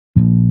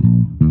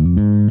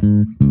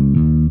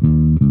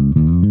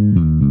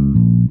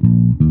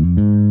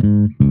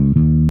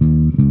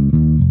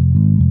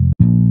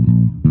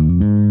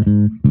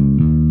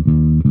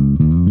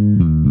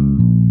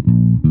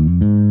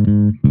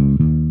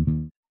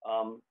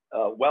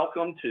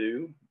welcome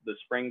to the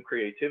Spring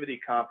Creativity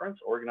Conference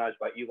organized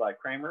by Eli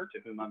Kramer,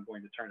 to whom I'm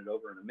going to turn it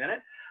over in a minute.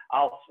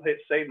 I'll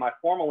save my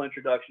formal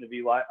introduction of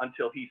Eli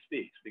until he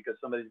speaks, because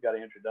somebody's got to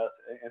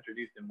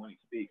introduce him when he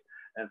speaks.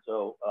 And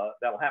so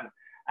that'll happen.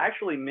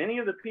 Actually, many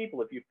of the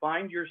people, if you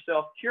find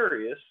yourself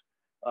curious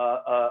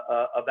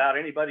about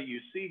anybody you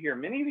see here,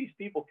 many of these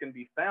people can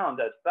be found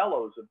as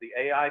fellows of the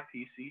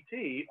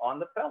AIPCT on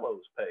the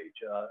fellows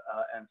page.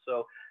 And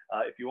so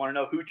if you want to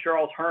know who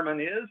Charles Herman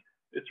is,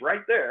 it's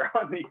right there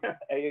on the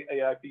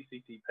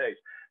AIPCT page.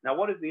 Now,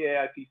 what is the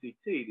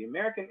AIPCT? The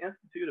American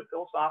Institute of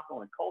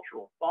Philosophical and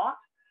Cultural Thought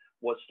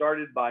was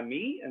started by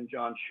me and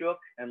John Shook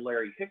and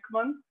Larry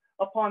Hickman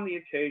upon the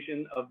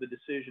occasion of the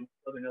decision of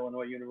Southern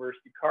Illinois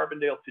University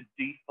Carbondale to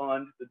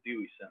defund the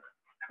Dewey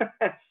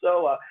Center.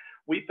 So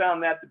we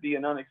found that to be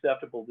an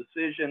unacceptable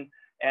decision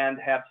and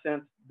have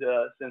since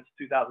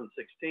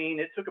 2016.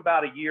 It took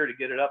about a year to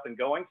get it up and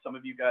going. Some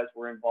of you guys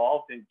were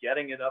involved in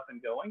getting it up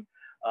and going.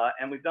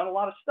 And we've done a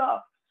lot of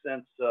stuff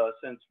since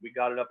we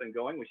got it up and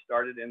going. We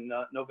started in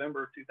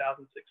November of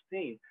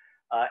 2016.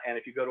 And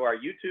if you go to our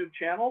YouTube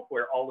channel,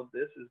 where all of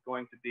this is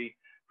going to be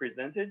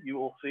presented, you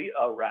will see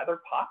a rather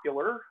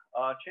popular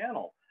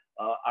channel.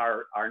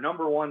 Our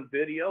 #1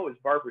 video is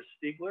Barbara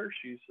Stiegler.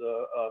 She's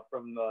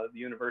from the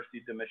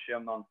University de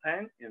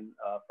Michel-Montaigne in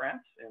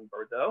France, in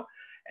Bordeaux.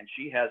 And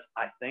she has,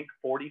 I think,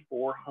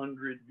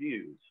 4,400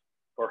 views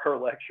for her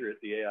lecture at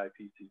the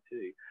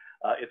AIPCT.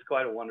 It's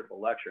quite a wonderful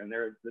lecture, and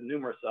there are the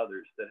numerous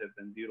others that have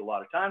been viewed a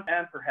lot of times,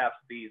 and perhaps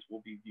these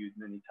will be viewed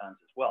many times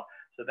as well.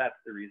 So that's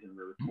the reason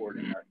we're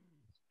recording our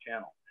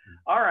channel.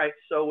 All right,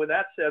 so with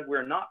that said,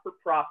 we're a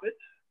not-for-profit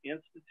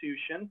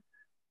institution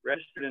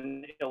registered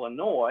in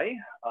Illinois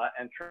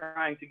and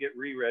trying to get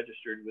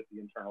re-registered with the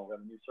Internal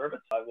Revenue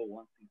Service,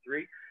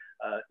 501c3.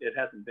 It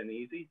hasn't been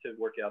easy to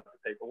work out the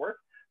paperwork,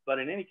 but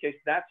in any case,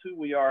 that's who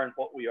we are and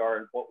what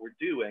we're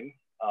doing.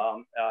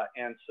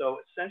 And so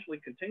essentially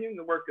continuing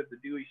the work of the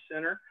Dewey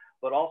Center,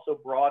 but also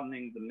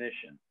broadening the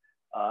mission.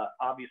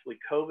 Obviously,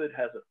 COVID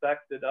has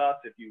affected us.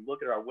 If you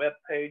look at our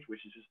webpage,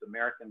 which is just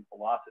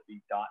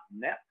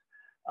americanphilosophy.net,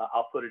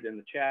 I'll put it in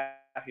the chat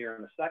here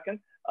in a second.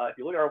 If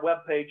you look at our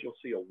webpage, you'll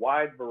see a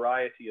wide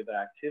variety of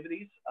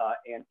activities.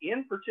 And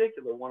in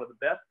particular, one of the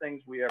best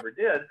things we ever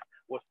did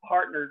was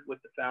partnered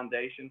with the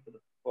Foundation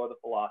for the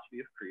Philosophy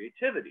of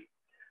Creativity,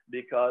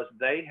 because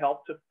they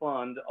helped to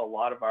fund a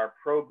lot of our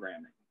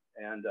programming.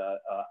 And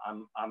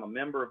I'm a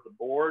member of the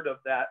board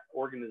of that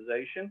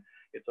organization.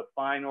 It's a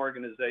fine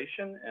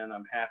organization, and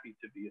I'm happy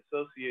to be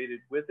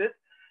associated with it.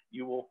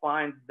 You will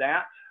find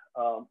that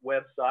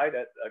website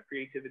at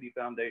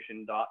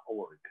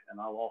creativityfoundation.org,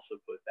 and I'll also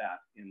put that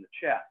in the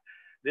chat.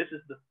 This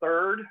is the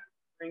third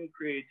Spring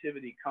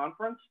Creativity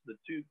Conference. The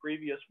 2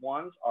 previous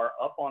ones are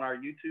up on our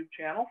YouTube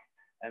channel,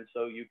 and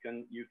so you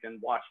can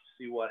watch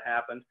to see what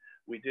happened.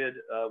 We did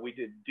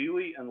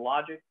Dewey and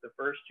Logic the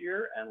first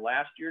year, and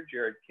last year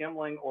Jared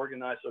Kimling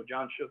organized, so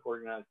John Shook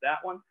organized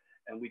that one,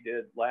 and we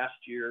did last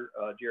year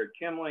Jared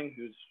Kimling,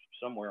 who's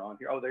somewhere on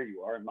here. Oh, there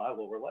you are in my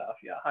lower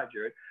left. Yeah, hi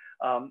Jared.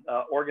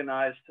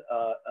 Organized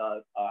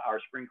our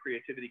Spring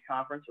Creativity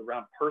Conference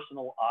around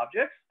personal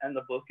objects, and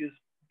the book is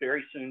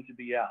very soon to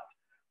be out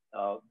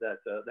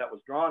that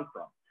was drawn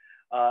from.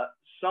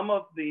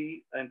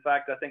 In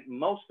fact, I think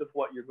most of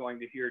what you're going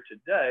to hear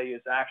today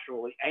is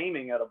actually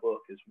aiming at a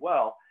book as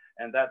well.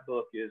 And that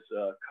book is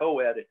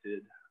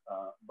co-edited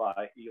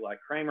by Eli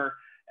Kramer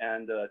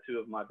and 2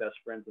 of my best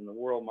friends in the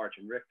world,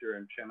 Marcin Richter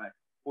and Przemek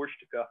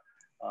Puszczyka,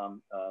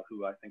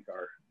 who I think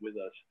are with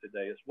us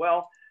today as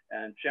well.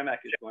 And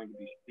Przemek is going to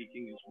be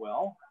speaking as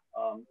well.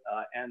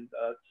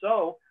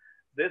 So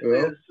this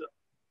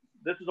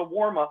is a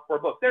warm-up for a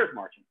book. There's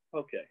Marcin.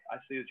 Okay, I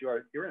see that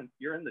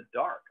you're in the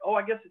dark. Oh,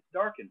 I guess it's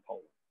dark in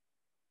Poland.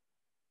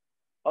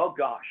 Oh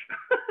gosh,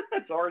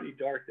 it's already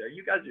dark there.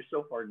 You guys are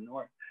so far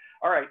north.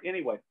 All right.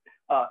 Anyway,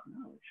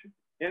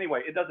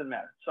 it doesn't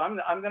matter. So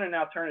I'm going to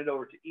now turn it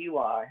over to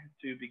Eli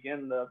to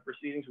begin the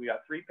proceedings. We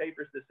got 3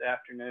 papers this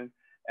afternoon,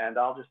 and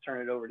I'll just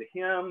turn it over to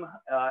him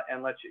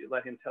and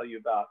let him tell you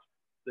about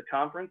the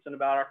conference and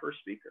about our first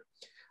speaker.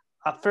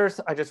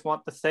 First, I just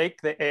want to thank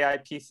the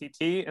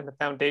AIPCT and the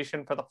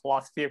Foundation for the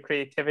Philosophy of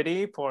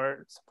Creativity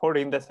for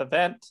supporting this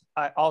event.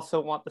 I also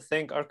want to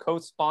thank our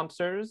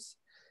co-sponsors,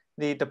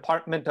 the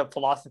Department of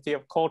Philosophy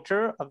of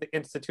Culture of the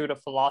Institute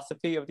of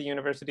Philosophy of the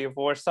University of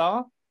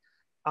Warsaw,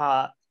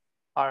 our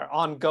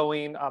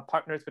ongoing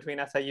partners between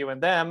SIU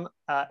and them,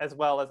 as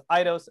well as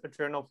IDOS, a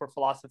Journal for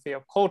Philosophy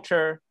of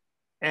Culture,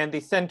 and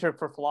the Center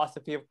for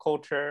Philosophy of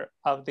Culture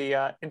of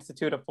the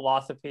Institute of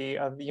Philosophy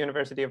of the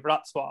University of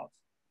Wrocław.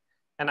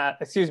 And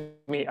excuse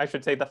me, I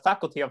should say the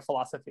Faculty of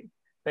Philosophy.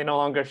 They no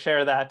longer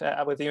share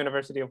that with the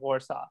University of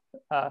Warsaw.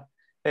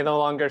 They no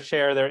longer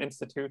share their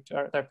institute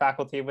or their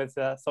faculty with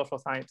social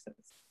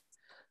sciences.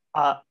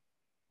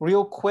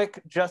 Real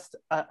quick, just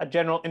a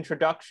general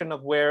introduction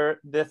of where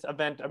this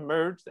event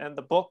emerged and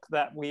the book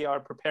that we are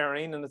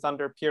preparing and is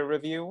under peer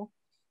review.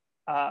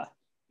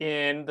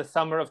 In the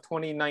summer of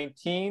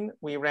 2019,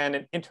 we ran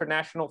an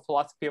International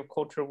Philosophy of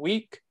Culture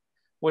Week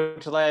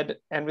which led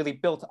and really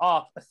built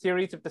off a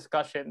series of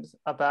discussions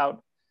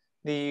about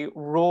the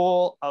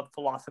role of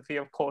philosophy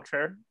of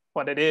culture,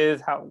 what it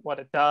is, what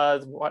it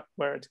does,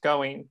 where it's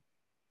going.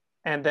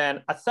 And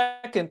then a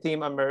second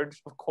theme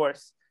emerged, of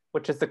course,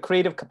 which is the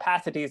creative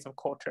capacities of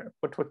culture,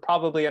 which was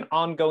probably an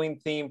ongoing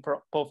theme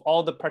for both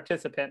all the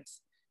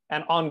participants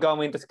and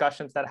ongoing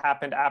discussions that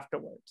happened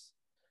afterwards.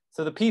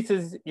 So the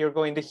pieces you're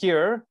going to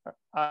hear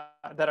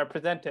that are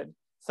presented,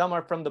 some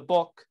are from the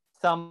book,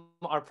 some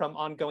are from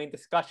ongoing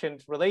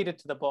discussions related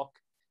to the book,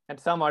 and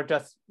some are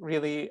just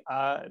really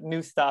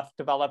new stuff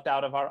developed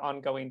out of our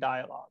ongoing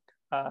dialogue.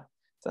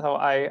 So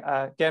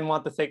I again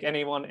want to thank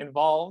anyone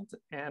involved,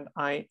 and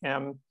I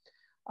am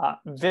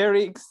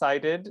very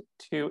excited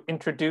to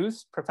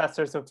introduce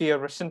Professor Zofia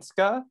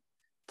Rosińska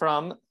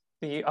from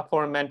the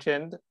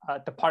aforementioned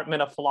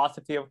Department of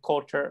Philosophy of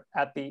Culture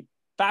at the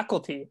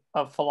Faculty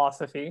of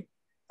Philosophy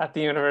at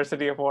the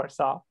University of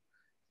Warsaw.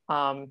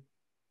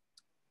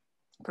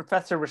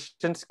 Professor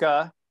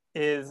Rosińska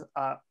is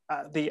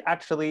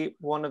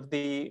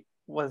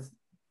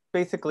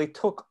basically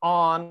took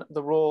on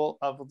the role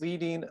of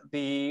leading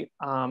the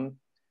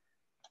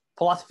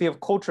Philosophy of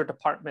Culture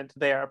department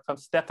there from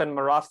Stefan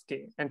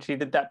Morawski, and she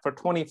did that for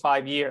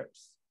 25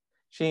 years.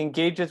 She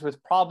engages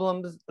with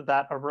problems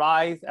that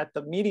arise at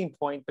the meeting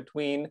point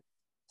between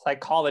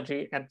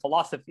psychology and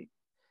philosophy.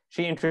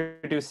 She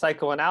introduced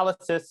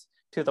psychoanalysis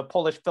to the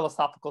Polish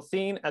philosophical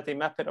scene as a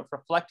method of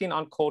reflecting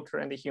on culture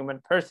and the human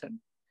person.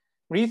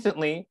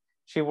 Recently,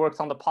 she works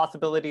on the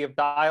possibility of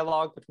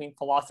dialogue between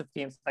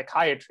philosophy and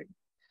psychiatry.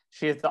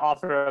 She is the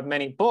author of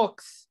many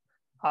books,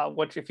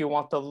 which if you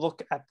want to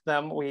look at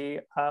them,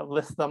 we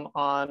list them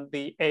on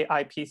the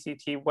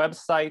AIPCT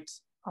website.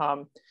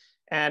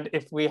 And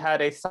if we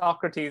had a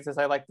Socrates, as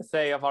I like to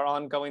say, of our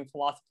ongoing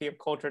philosophy of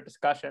culture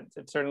discussions,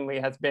 it certainly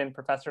has been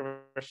Professor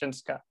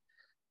Rosińska.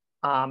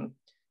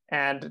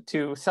 And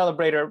to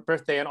celebrate her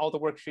birthday and all the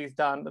work she's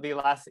done, the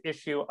last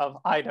issue of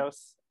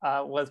Eidos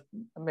was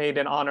made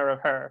in honor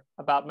of her,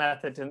 about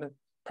methods and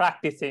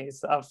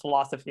practices of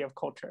philosophy of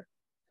culture.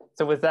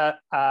 So with that,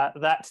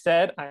 that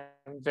said,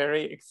 I'm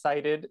very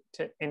excited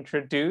to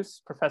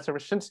introduce Professor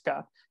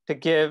Rosińska to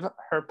give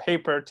her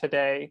paper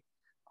today,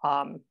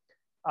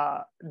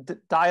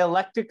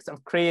 Dialectics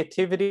of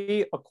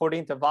Creativity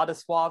according to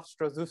Władysław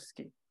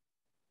Stróżewski.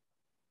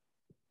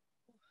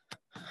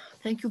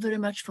 Thank you very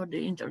much for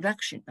the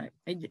introduction.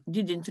 I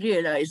didn't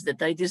realize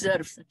that I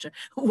deserve such a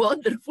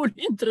wonderful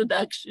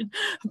introduction,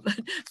 but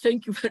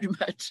thank you very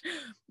much.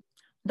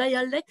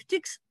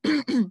 Dialectics,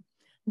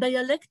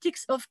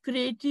 dialectics of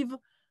creative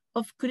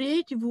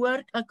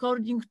work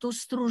according to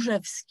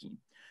Stróżewski.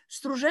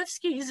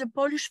 Stróżewski is a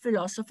Polish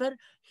philosopher.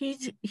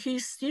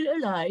 He's still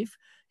alive.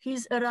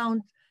 He's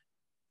around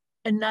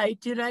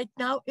 90 right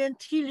now,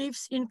 and he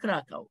lives in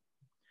Krakow.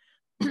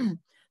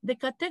 The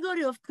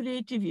category of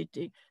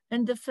creativity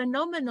and the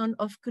phenomenon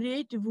of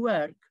creative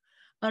work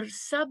are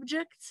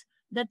subjects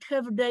that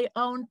have their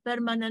own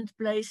permanent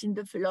place in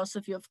the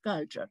philosophy of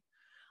culture,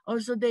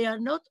 although they are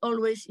not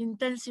always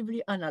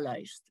intensively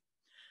analyzed.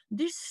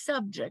 These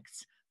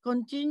subjects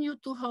continue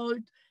to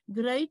hold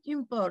great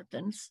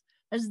importance,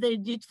 as they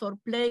did for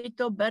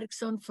Plato,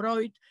 Bergson,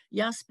 Freud,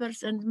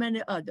 Jaspers, and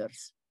many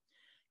others.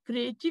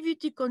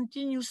 Creativity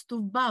continues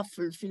to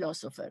baffle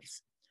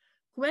philosophers.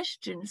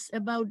 Questions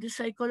about the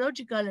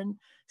psychological and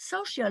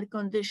social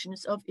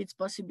conditions of its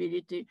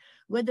possibility,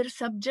 whether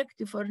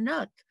subjective or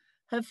not,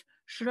 have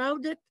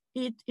shrouded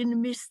it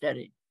in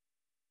mystery.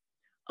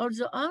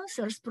 Although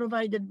answers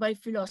provided by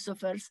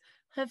philosophers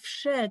have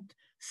shed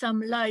some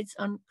lights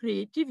on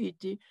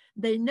creativity,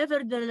 they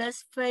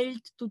nevertheless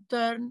failed to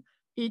turn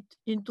it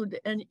into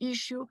an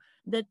issue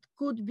that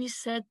could be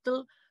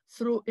settled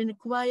through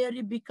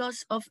inquiry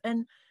because of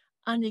an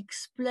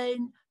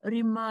unexplained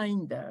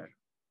reminder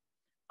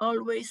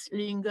always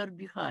linger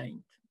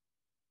behind.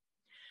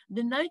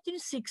 The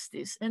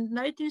 1960s and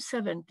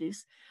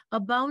 1970s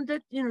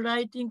abounded in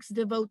writings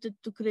devoted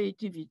to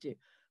creativity.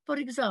 For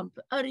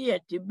example,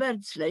 Arietti,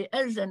 Beardsley,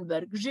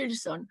 Elzenberg,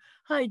 Gilson,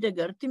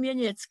 Heidegger,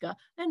 Tymieniecka,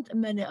 and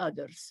many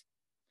others.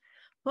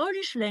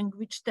 Polish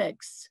language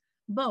texts,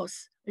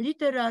 both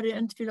literary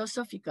and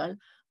philosophical,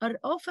 are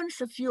often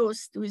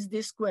suffused with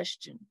this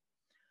question.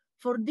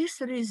 For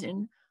this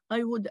reason,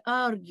 I would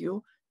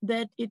argue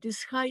that it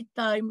is high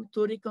time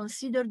to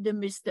reconsider the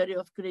mystery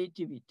of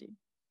creativity.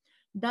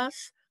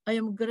 Thus, I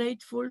am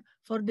grateful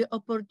for the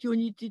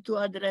opportunity to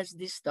address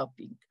this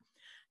topic.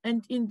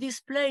 And in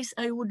this place,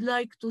 I would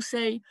like to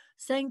say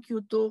thank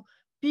you to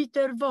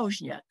Peter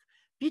Woźniak.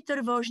 Peter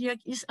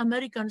Woźniak is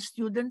American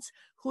student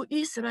who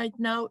is right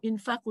now in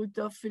Faculty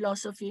of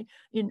Philosophy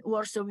in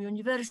Warsaw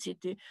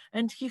University,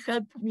 and he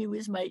helped me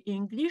with my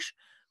English,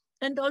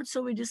 and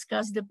also we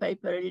discussed the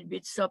paper a little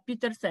bit. So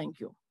Peter, thank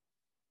you.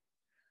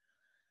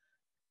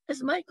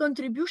 As my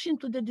contribution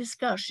to the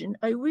discussion,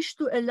 I wish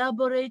to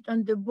elaborate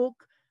on the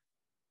book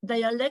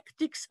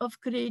Dialectics of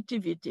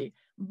Creativity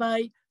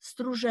by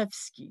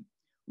Stróżewski,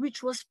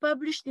 which was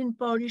published in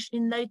Polish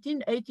in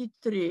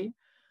 1983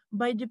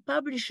 by the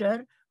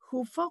publisher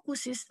who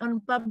focuses on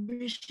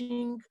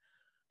publishing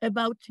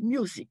about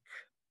music.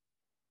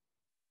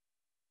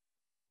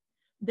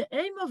 The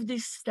aim of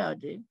this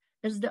study,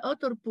 as the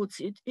author puts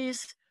it,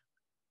 is,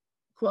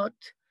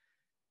 quote,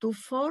 to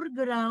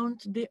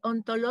foreground the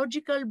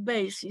ontological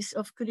basis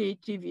of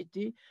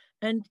creativity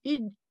and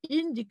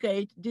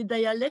indicate the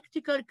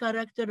dialectical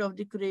character of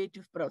the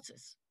creative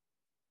process,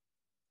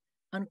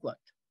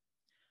 unquote.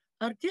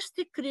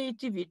 Artistic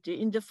creativity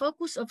in the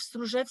focus of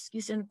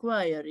Stróżewski's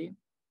inquiry.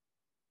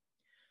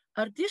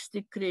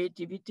 Artistic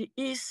creativity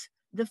is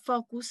the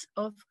focus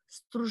of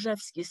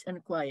Stróżewski's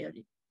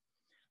inquiry.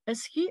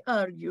 As he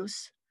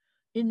argues,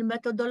 in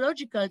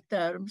methodological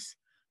terms,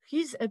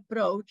 his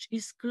approach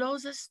is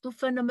closest to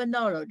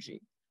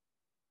phenomenology,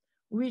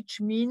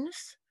 which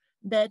means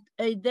that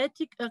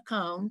eidetic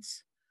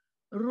accounts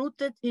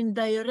rooted in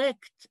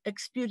direct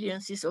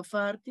experiences of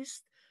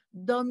artists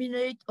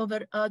dominate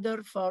over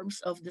other forms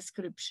of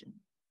description.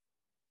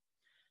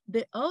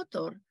 The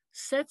author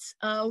sets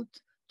out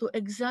to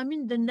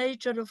examine the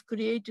nature of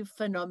creative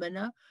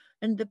phenomena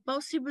and the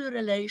possible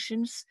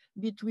relations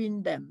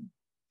between them.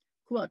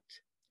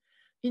 Quote,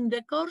 in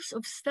the course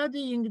of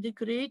studying the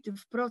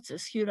creative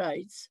process, he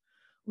writes,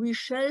 we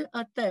shall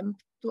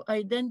attempt to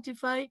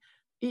identify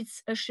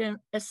its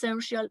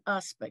essential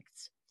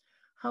aspects.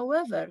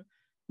 However,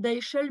 they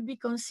shall be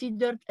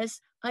considered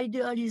as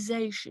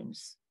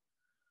idealizations,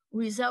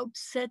 without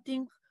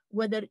setting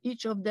whether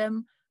each of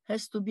them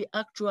has to be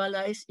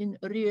actualized in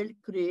real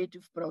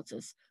creative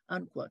process,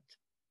 unquote.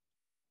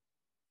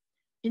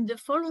 In the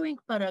following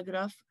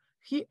paragraph,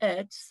 he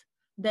adds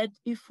that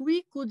if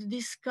we could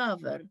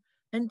discover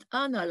and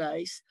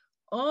analyze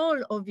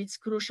all of its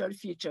crucial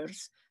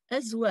features,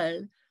 as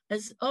well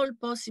as all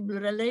possible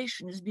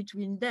relations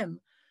between them,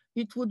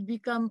 it would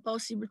become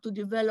possible to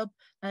develop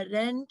a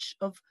range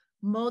of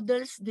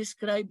models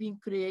describing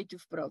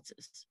creative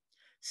process.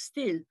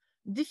 Still,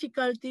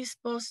 difficulties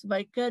posed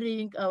by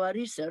carrying out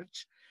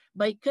research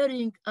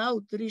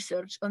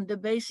on the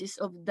basis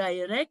of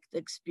direct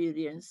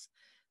experience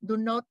do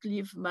not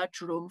leave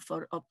much room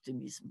for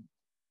optimism.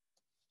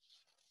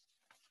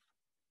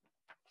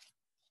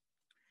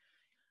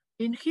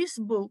 In his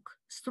book,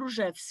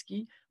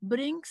 Stróżewski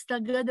brings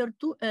together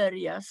two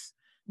areas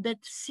that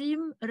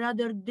seem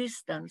rather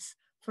distant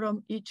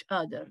from each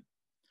other,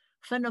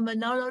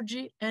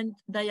 phenomenology and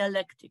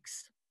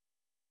dialectics.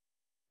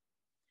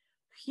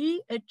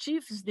 He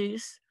achieves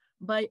this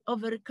by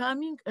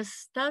overcoming a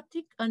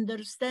static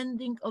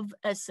understanding of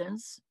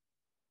essence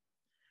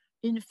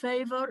in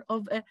favor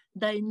of a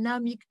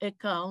dynamic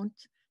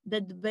account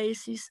that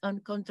bases on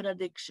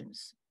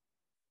contradictions.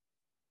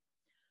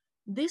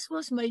 This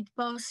was made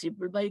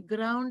possible by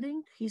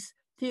grounding his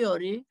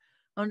theory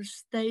on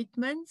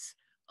statements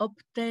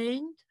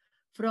obtained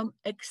from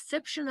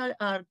exceptional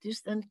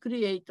artists and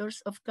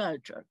creators of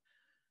culture.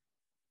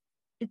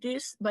 It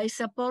is by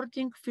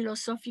supporting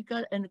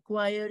philosophical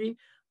inquiry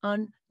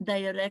on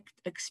direct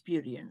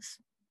experience.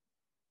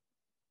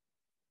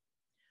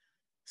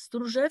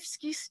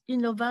 Stróżewski's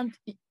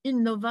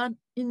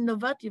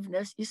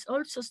innovativeness is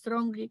also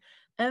strongly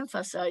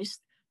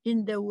emphasized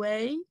in the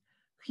way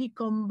he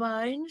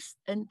combines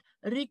and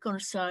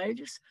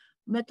reconciles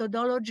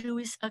methodology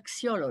with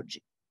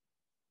axiology.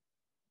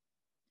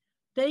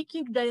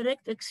 Taking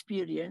direct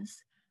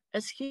experience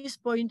as his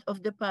point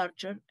of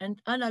departure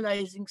and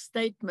analyzing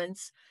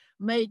statements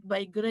made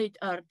by great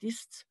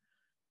artists,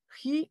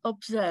 he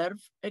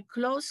observed a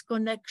close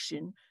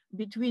connection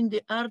between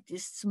the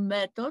artist's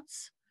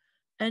methods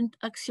and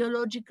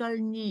axiological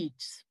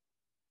needs.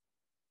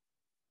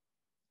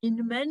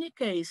 In many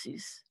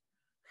cases,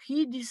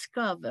 he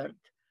discovered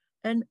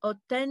an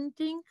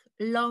authentic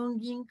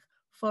longing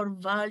for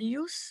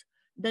values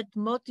that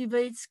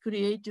motivates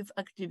creative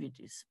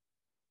activities.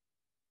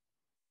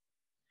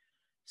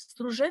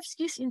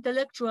 Stróżewski's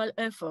intellectual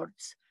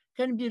efforts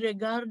can be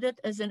regarded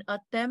as an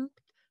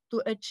attempt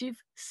to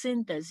achieve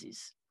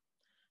synthesis,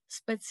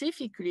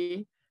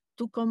 specifically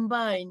to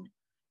combine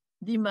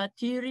the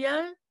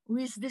material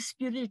with the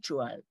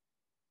spiritual.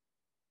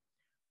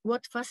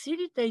 What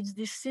facilitates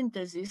this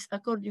synthesis,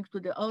 according to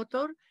the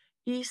author,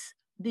 is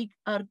the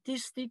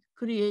artistic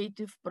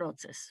creative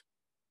process.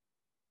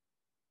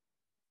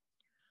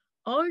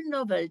 All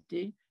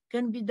novelty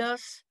can be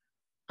thus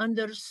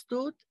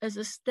understood as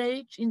a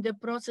stage in the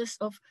process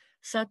of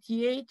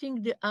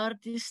satiating the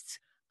artist's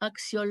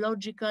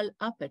axiological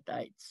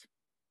appetites.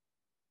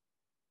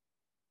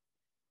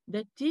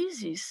 The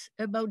thesis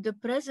about the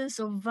presence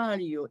of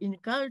value in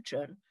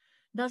culture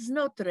does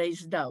not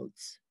raise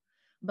doubts,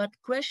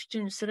 but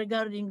questions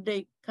regarding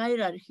the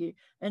hierarchy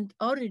and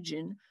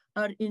origin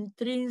are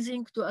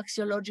intrinsic to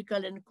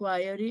axiological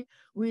inquiry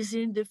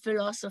within the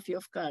philosophy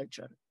of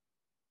culture.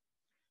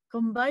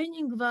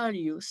 Combining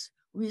values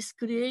with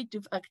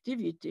creative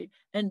activity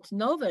and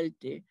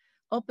novelty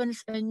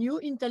opens a new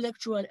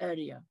intellectual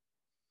area.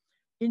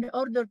 In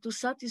order to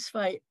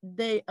satisfy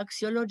their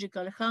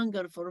axiological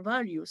hunger for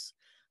values,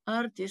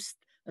 artists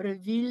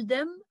reveal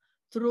them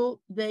through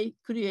their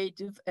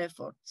creative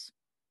efforts.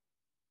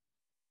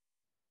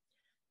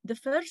 The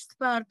first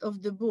part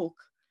of the book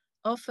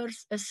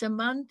offers a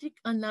semantic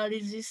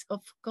analysis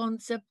of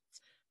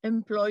concepts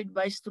employed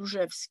by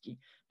Stróżewski,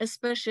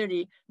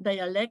 especially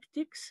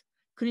dialectics,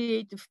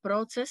 creative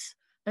process,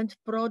 and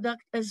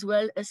product, as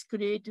well as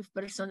creative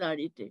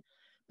personality,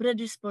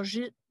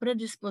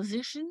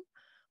 predisposition,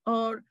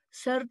 or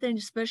certain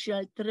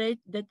special trait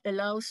that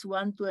allows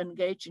one to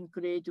engage in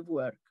creative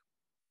work.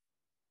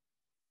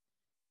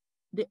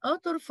 The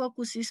author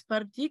focuses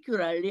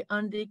particularly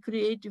on the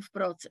creative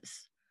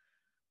process,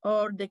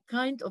 or the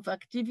kind of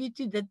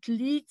activity that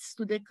leads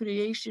to the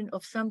creation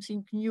of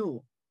something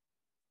new,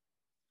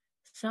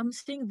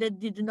 something that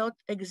did not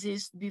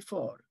exist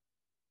before.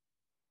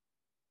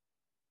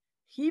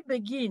 He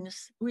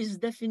begins with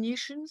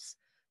definitions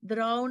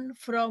drawn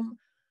from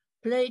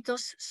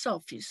Plato's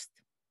Sophist.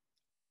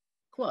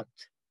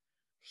 Quote,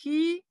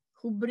 "He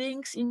who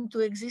brings into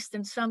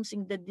existence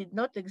something that did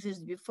not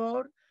exist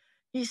before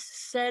is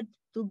said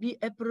to be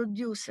a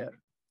producer,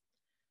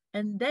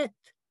 and that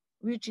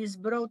which is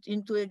brought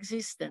into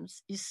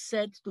existence is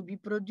said to be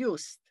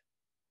produced.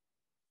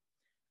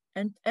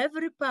 And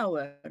every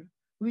power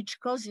which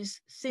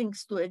causes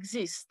things to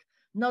exist,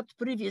 not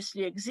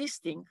previously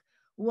existing,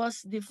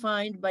 was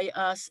defined by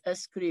us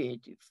as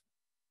creative."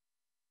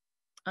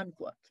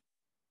 Unquote.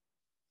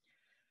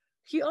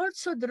 He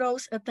also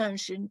draws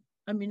attention,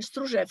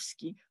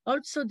 Stróżewski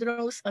also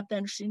draws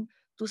attention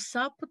to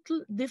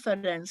subtle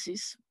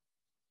differences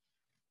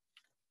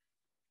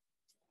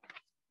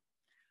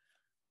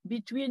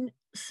between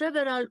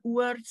several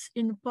words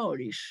in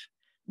Polish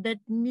that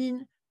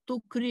mean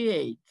to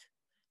create.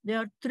 There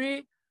are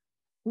three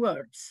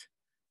words: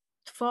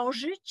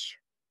 tworzyć,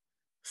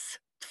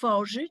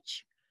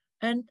 stworzyć,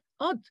 and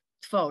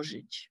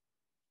odtworzyć.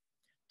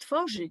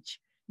 Tworzyć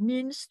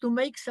means to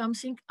make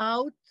something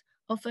out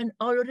of an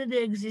already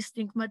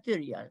existing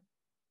material,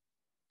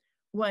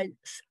 while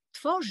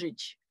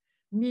stworzyć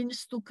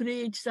means to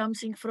create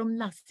something from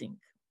nothing.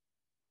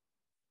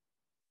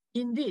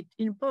 Indeed,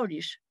 in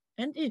Polish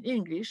and in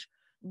English,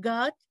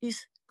 God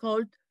is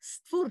called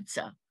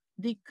stwórca,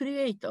 the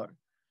creator,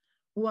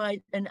 while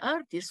an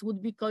artist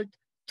would be called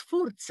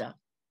twórca,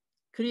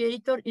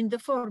 creator in the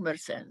former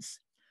sense.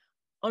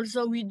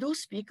 Also, we do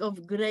speak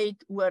of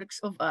great works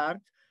of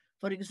art,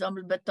 for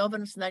example,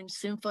 Beethoven's Ninth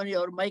Symphony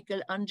or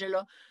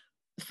Michelangelo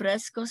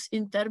frescoes,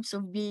 in terms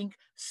of being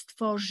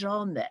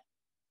stworzone,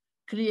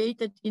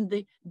 created in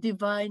the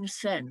divine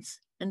sense,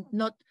 and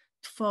not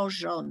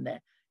tworzone,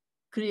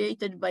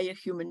 created by a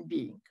human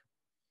being.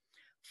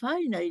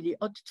 Finally,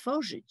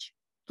 odtworzyć,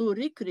 to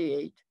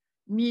recreate,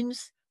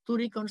 means to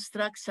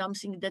reconstruct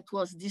something that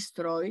was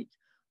destroyed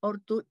or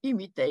to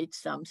imitate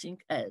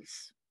something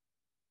else.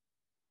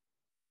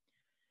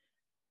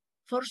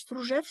 For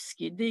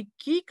Stróżewski, the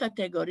key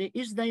category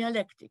is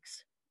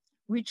dialectics,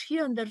 which he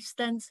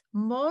understands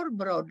more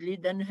broadly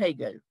than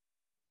Hegel.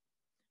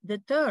 The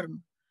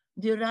term,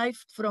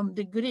 derived from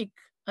the Greek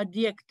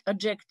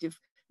adjective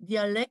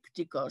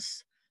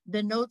dialektikos,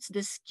 denotes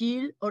the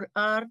skill or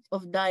art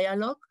of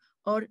dialogue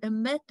or a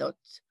method,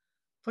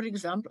 for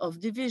example,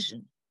 of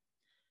division.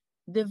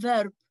 The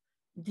verb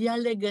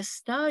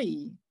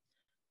dialegestai,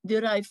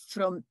 derived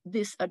from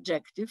this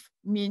adjective,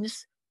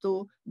 means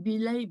to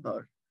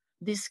belabor,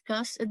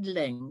 discuss at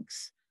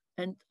length,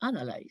 and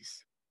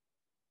analyze.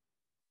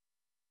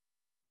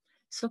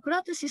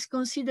 Socrates is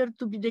considered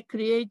to be the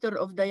creator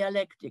of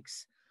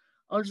dialectics,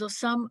 although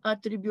some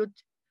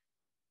attribute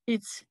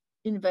its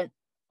invention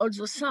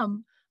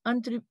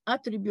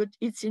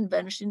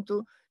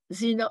to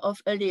Zeno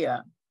of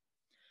Elea.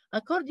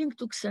 According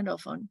to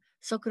Xenophon,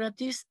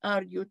 Socrates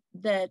argued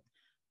that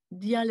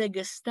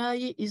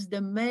dialegestai is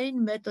the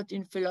main method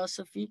in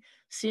philosophy,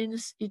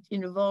 since it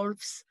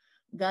involves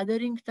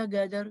gathering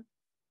together,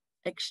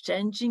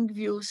 exchanging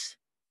views,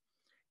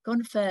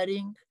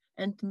 conferring,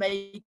 and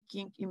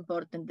making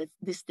important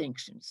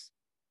distinctions.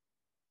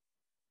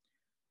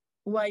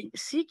 While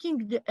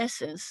seeking the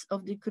essence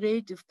of the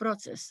creative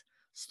process,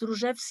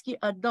 Stróżewski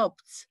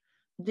adopts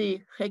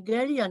the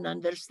Hegelian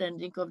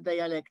understanding of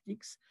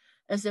dialectics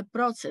as a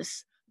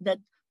process that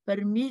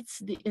permits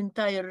the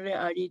entire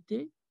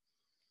reality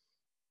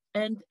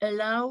and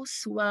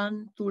allows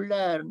one to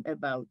learn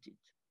about it.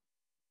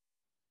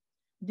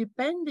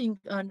 Depending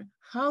on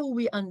how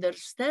we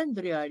understand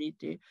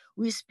reality,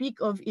 we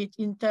speak of it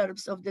in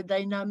terms of the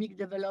dynamic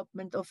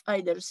development of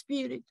either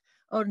spirit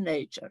or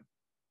nature.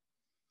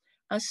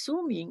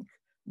 Assuming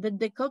that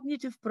the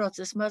cognitive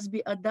process must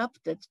be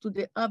adapted to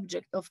the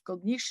object of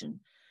cognition,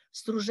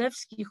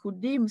 Stróżewski, who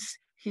deems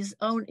his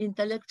own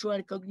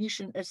intellectual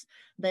cognition as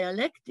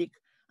dialectic,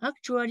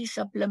 actually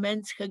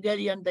supplements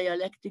Hegelian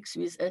dialectics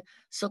with a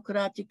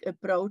Socratic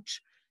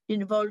approach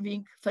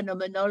involving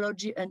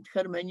phenomenology and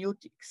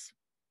hermeneutics.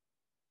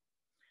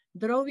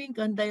 Drawing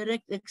on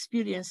direct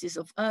experiences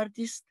of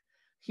artists,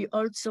 he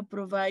also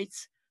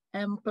provides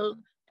ample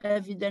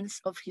evidence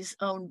of his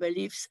own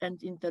beliefs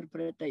and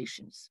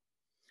interpretations.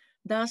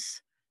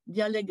 Thus,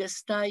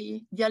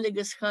 dialegestai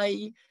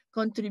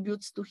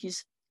contributes to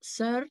his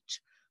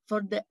search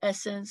for the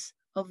essence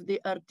of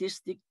the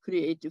artistic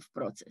creative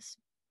process.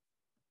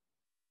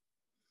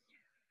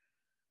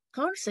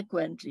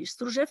 Consequently,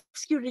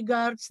 Stróżewski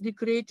regards the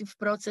creative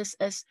process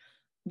as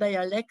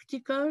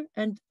dialectical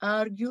and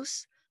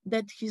argues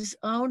that his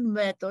own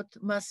method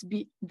must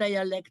be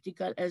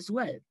dialectical as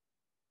well.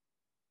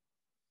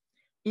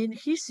 In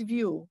his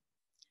view,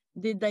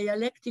 the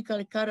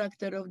dialectical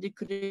character of the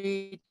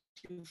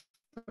creative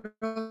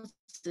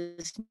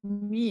process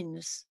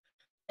means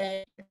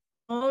that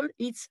all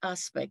its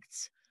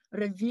aspects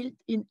revealed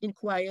in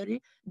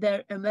inquiry,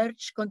 there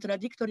emerge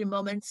contradictory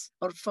moments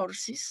or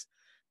forces,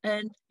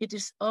 and it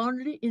is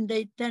only in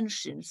their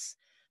tensions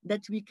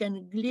that we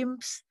can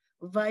glimpse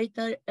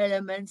vital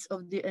elements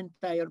of the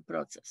entire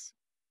process.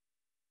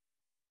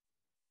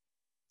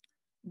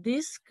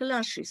 These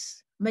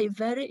clashes may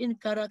vary in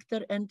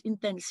character and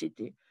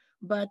intensity,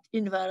 but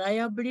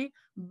invariably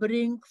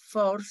bring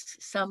forth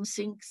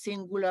something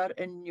singular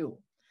and new,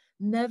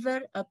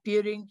 never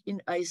appearing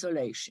in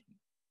isolation.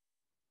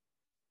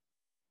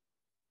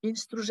 In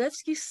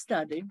Stróżewski's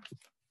study,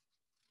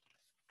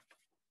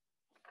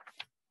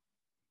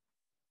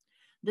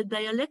 the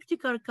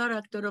dialectical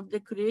character of the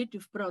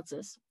creative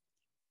process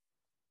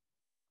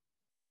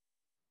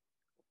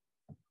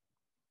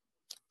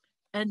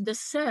and the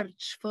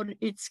search for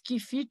its key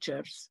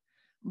features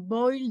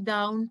boil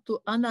down to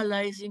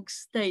analyzing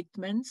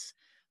statements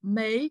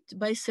made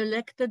by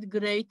selected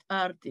great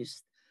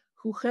artists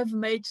who have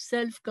made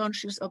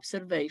self-conscious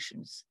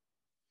observations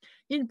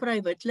in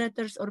private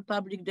letters or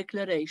public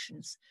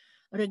declarations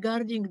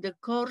regarding the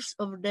course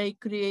of their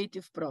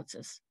creative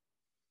process.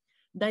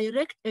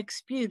 Direct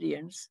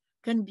experience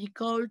can be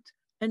called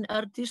an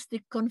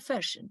artistic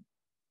confession.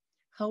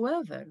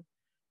 However,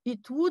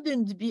 it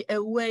wouldn't be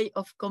a way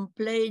of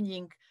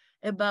complaining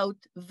about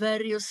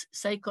various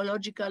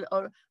psychological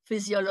or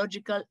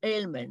physiological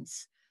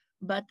ailments,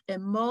 but a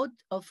mode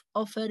of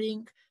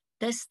offering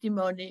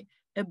testimony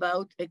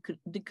about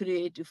the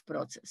creative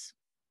process.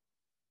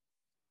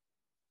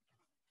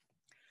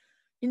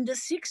 In the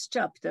 6th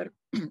chapter,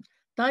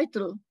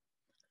 titled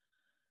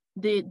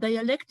The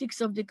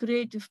Dialectics of the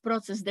Creative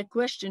Process, the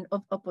Question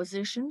of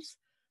Oppositions,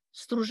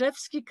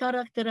 Stróżewski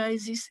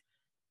characterizes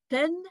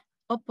 10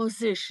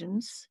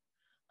 oppositions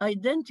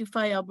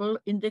identifiable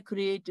in the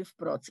creative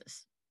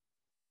process.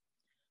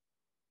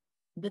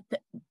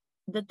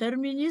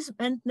 Determinism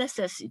and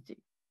necessity,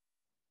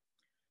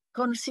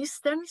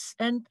 consistence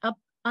and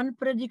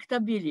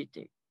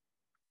unpredictability,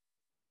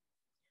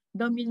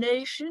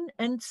 domination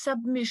and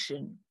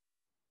submission,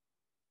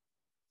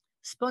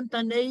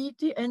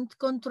 spontaneity and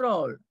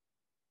control,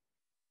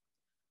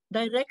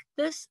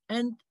 directness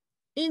and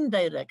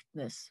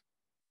indirectness,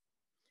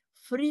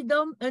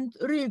 freedom and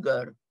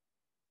rigor,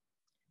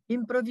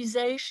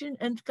 improvisation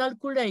and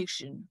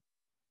calculation,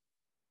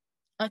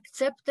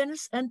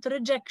 acceptance and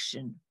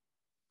rejection,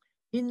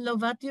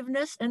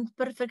 innovativeness and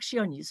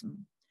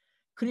perfectionism,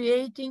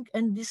 creating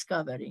and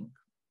discovering.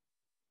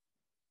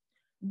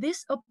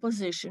 These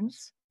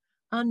oppositions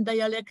are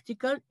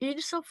dialectical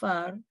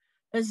insofar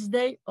as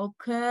they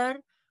occur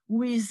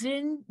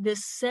within the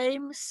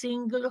same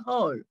single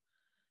whole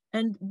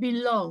and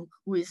belong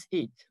with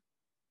it.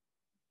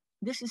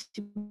 This is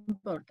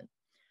important.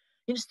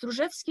 In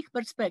Stróżewski's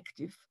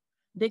perspective,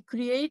 the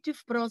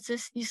creative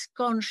process is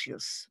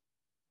conscious,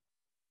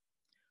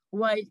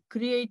 while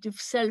creative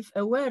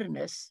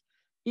self-awareness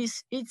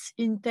is its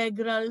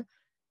integral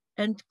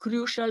and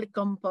crucial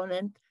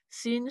component,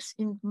 since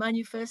it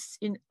manifests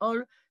in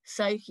all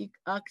psychic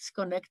acts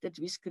connected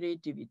with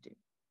creativity.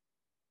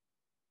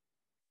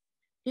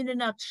 In a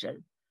nutshell,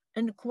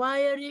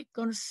 inquiry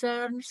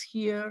concerns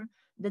here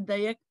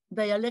the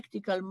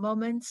dialectical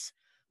moments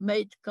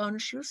made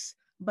conscious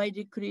by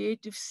the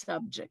creative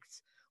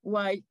subjects,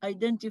 while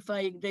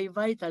identifying their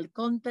vital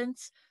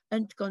contents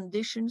and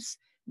conditions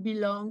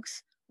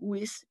belongs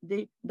with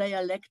the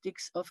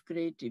dialectics of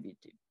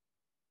creativity.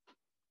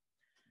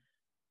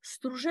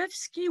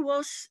 Stróżewski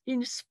was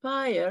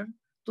inspired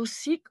to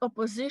seek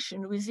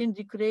opposition within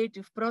the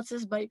creative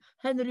process by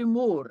Henry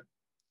Moore,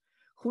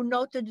 who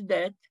noted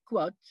that,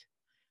 quote,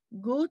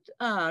 good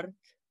art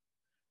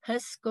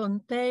has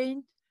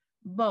contained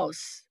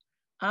both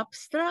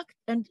abstract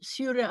and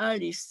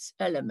surrealist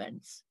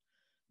elements,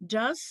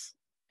 just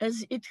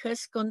as it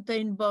has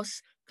contained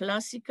both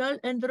classical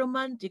and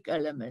romantic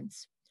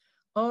elements,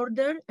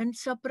 order and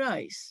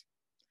surprise,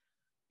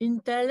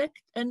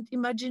 intellect and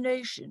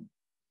imagination,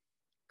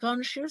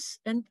 conscious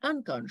and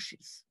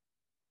unconscious.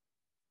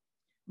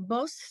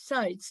 Both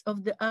sides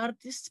of the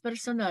artist's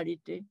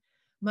personality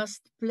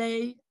must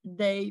play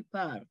their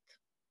part.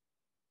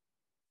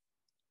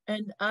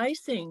 And I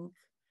think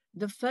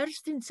the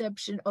first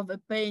inception of a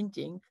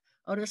painting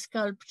or a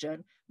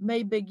sculpture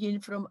may begin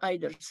from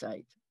either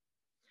side.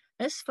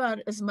 As far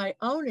as my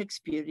own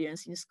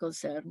experience is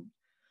concerned,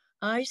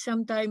 I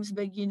sometimes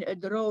begin a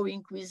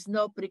drawing with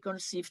no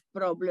preconceived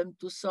problem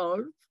to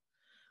solve,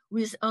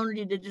 with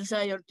only the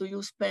desire to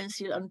use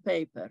pencil and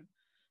paper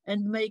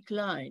and make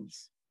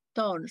lines,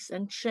 tones,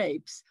 and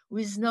shapes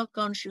with no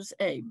conscious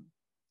aim.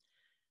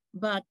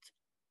 But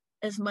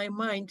as my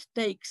mind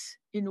takes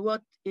in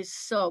what is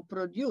so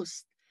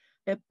produced,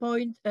 a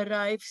point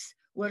arrives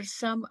where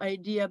some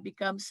idea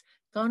becomes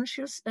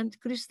conscious and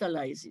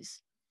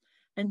crystallizes,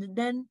 and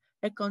then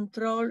a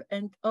control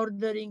and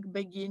ordering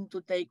begin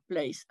to take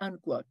place,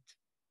 unquote.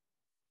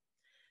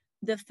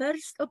 The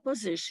first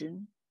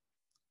opposition,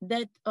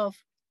 that of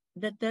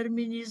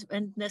determinism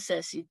and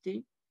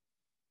necessity,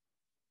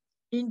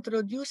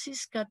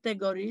 introduces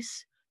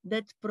categories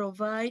that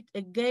provide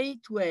a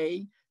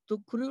gateway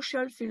to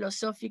crucial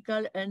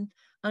philosophical and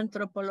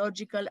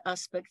anthropological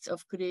aspects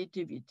of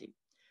creativity,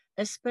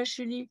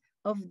 especially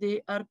of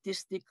the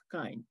artistic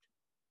kind.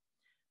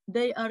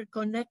 They are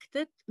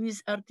connected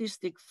with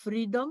artistic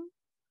freedom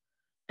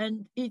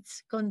and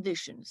its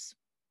conditions.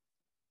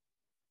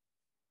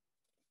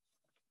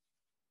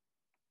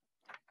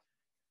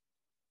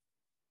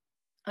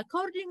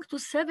 According to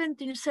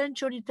 17th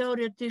century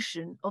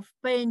theoretician of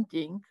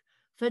painting,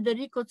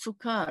 Federico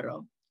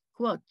Zuccaro,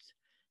 quote,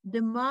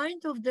 "The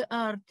mind of the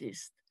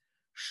artist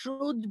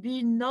should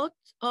be not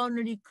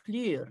only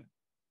clear,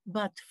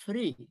 but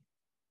free.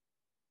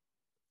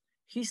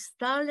 His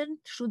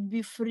talent should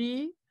be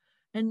free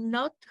and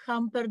not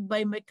hampered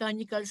by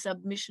mechanical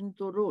submission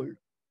to rule.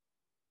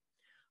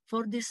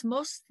 For this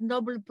most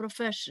noble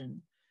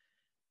profession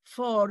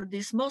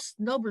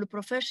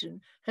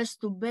has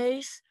to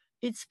base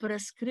its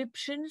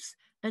prescriptions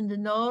and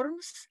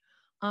norms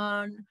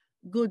on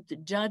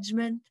good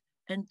judgment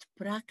and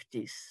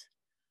practice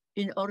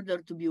in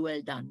order to be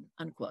well done,"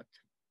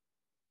 unquote.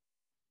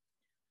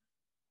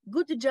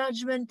 Good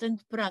judgment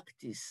and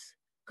practice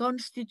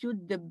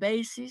constitute the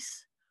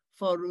basis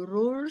for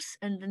rules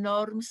and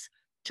norms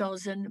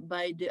chosen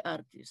by the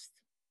artist.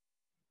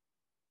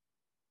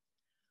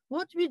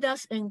 What we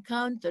thus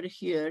encounter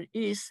here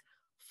is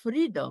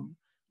freedom,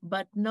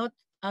 but not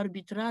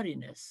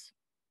arbitrariness.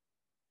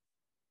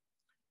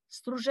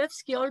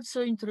 Stróżewski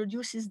also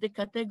introduces the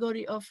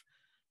category of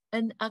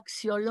an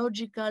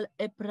axiological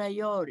a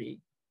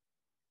priori,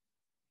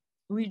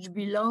 which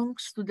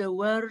belongs to the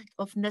world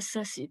of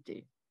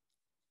necessity,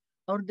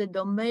 or the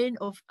domain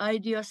of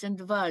ideas and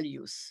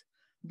values,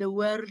 the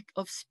world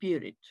of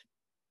spirit.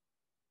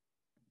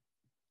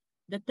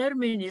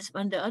 Determinism,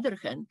 on the other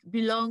hand,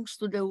 belongs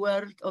to the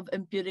world of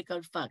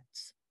empirical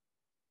facts.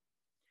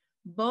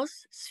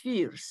 Both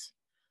spheres,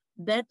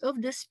 that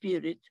of the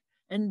spirit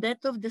and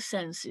that of the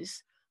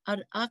senses,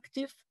 are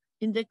active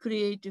in the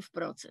creative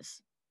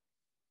process.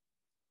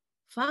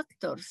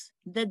 Factors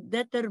that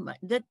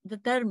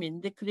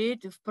determine the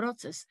creative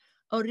process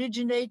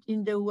originate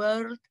in the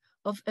world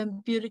of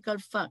empirical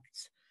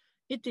facts.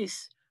 It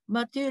is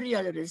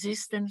material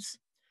resistance,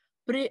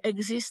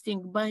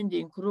 pre-existing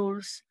binding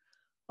rules,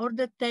 or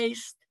the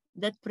taste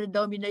that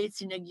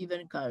predominates in a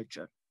given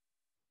culture.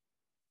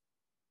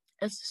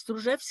 As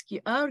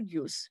Stróżewski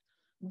argues,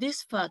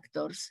 these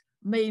factors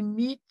may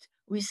meet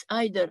with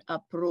either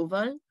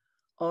approval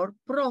or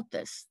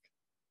protest.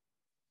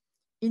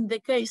 In the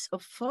case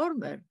of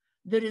former,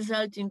 the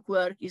resulting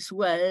work is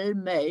well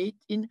made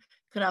in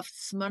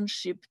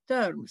craftsmanship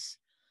terms,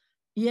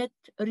 yet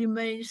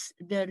remains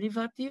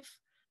derivative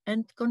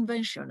and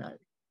conventional.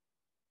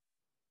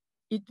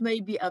 It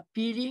may be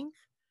appealing,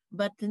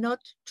 but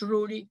not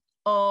truly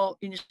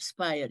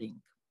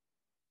awe-inspiring.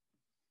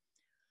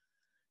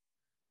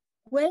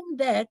 When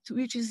that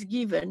which is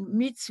given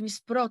meets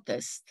with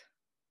protest,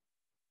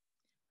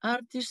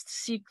 artists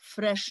seek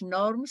fresh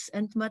norms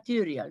and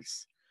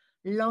materials,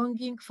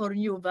 longing for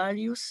new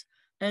values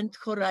and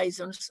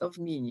horizons of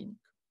meaning.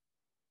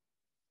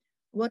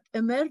 What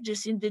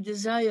emerges in the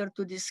desire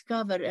to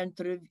discover and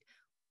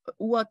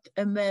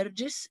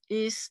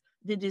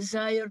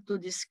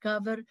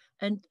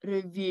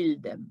reveal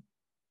them.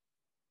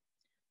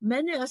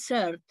 Many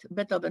assert,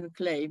 Beethoven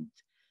claimed,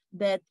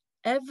 that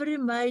every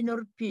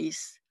minor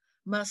piece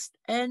must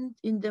end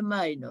in the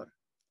minor,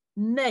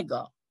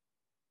 nego.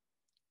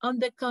 On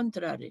the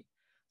contrary,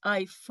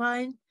 I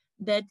find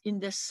that in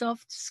the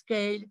soft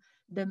scale,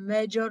 the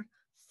major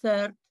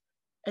third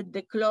at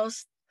the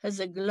close has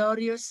a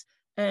glorious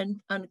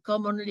and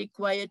uncommonly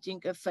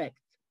quieting effect.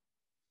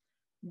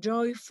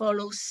 Joy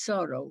follows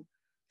sorrow,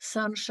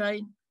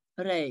 sunshine,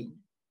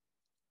 rain.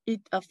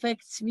 It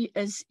affects me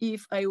as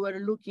if I were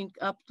looking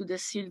up to the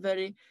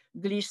silvery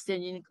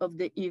glistening of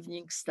the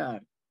evening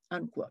star,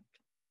 unquote.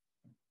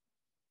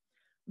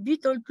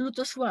 Witold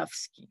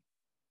Lutosławski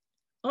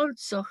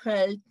also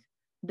held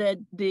that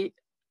the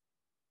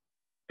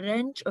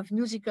range of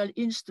musical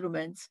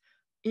instruments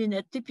in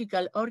a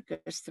typical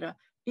orchestra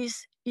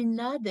is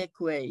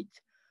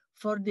inadequate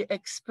for the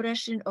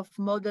expression of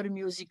modern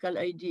musical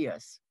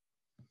ideas.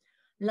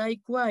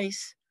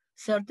 Likewise,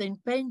 certain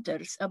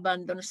painters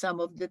abandon some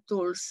of the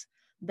tools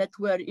that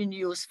were in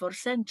use for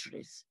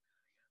centuries,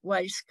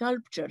 while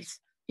sculptors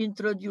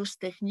introduce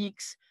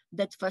techniques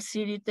that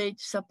facilitate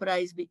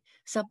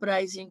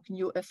surprising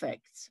new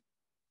effects.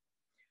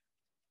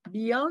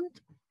 Beyond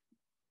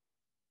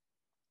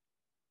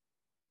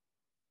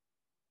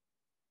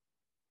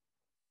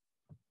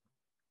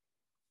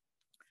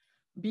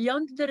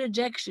the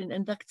rejection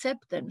and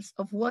acceptance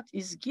of what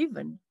is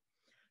given,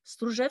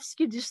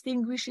 Stróżewski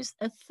distinguishes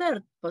a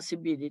third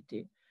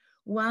possibility,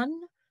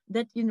 one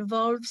that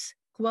involves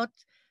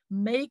quote,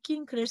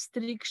 making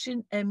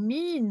restriction a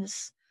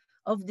means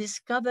of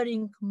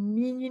discovering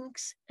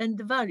meanings and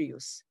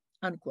values,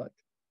 unquote.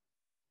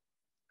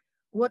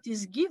 What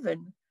is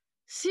given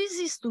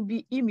ceases to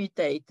be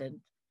imitated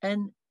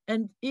and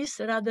is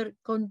rather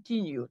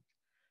continued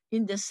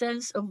in the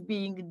sense of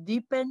being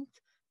deepened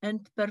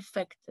and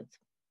perfected.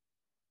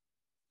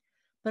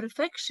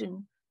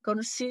 Perfection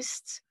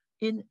consists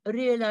in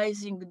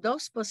realizing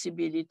those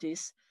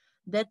possibilities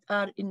that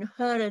are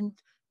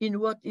inherent in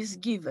what is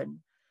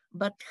given,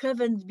 but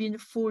haven't been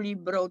fully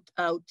brought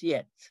out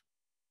yet.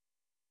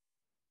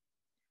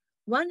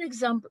 One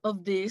example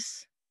of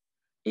this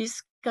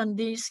is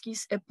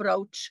Kandinsky's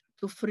approach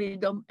to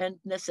freedom and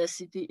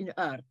necessity in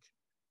art.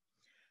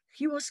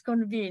 He was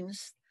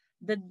convinced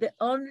that the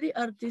only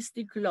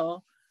artistic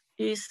law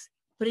is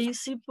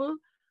principle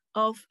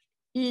of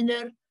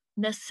inner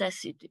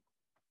necessity,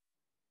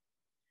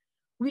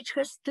 which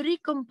has three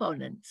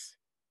components: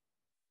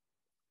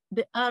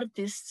 the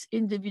artist's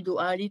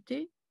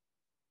individuality,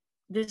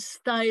 the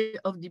style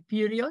of the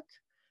period,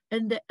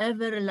 and the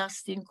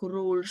everlasting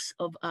rules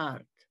of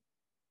art.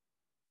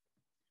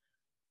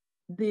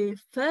 The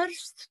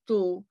first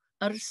two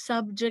are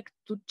subject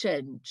to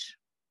change.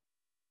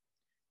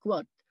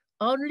 Quote,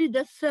 only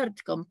the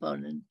third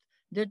component,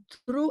 the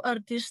true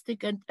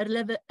artistic and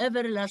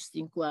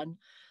everlasting one,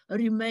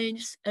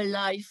 remains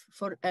alive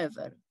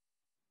forever.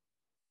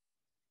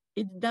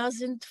 It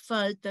doesn't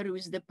falter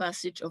with the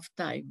passage of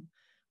time,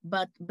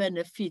 but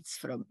benefits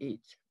from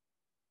it,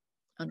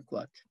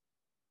 unquote.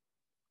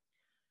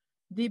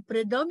 The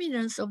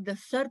predominance of the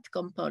third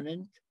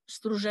component,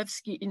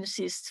 Stróżewski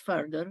insists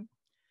further,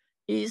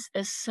 is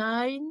a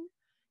sign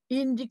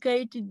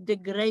indicating the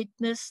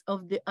greatness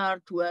of the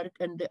artwork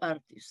and the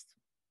artist,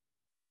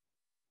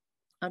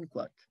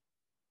 unquote.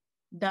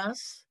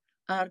 Thus,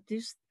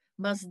 artists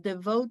must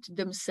devote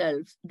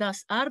themselves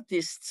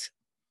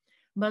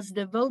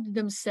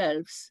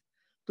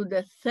to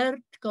the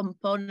third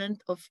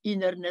component of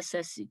inner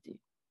necessity,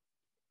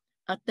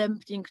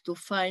 attempting to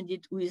find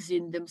it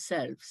within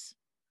themselves,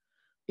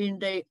 in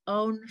their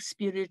own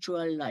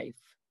spiritual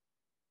life.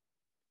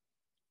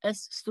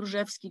 As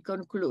Stróżewski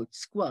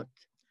concludes,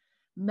 quote,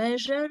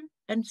 measure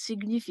and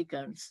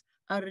significance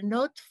are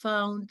not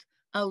found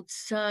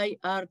outside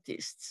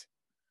artists,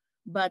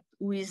 but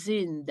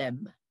within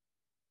them.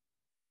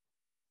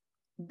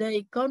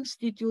 They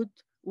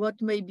constitute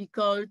what may be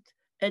called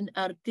an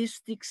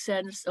artistic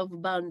sense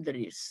of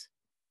boundaries,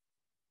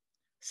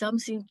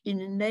 something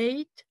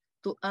innate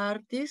to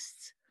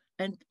artists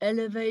and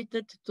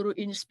elevated through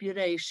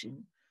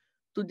inspiration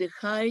to the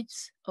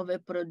heights of a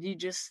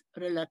prodigious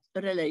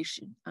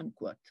relation,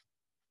 unquote.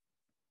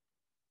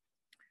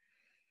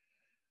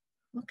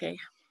 Okay.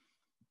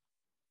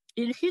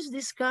 In his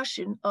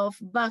discussion of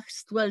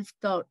Bach's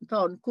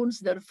 12-tone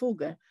Kunst der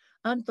Fuge,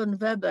 Anton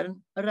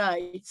Webern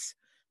writes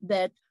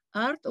that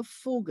art of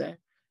fugue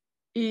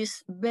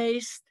is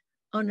based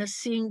on a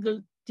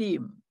single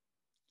theme.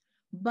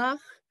 Bach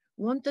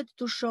wanted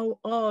to show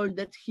all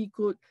that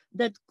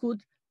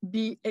could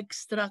be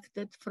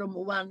extracted from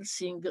one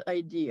single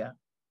idea.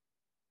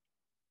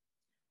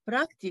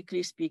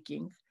 Practically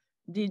speaking,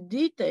 the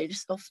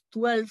details of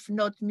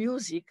 12-note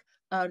music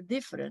are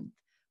different,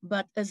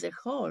 but as a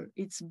whole,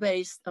 it's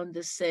based on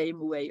the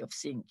same way of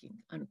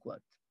thinking,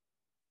 unquote.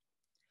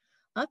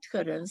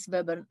 Adherence,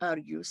 Webern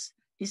argues,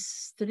 is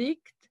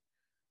strict,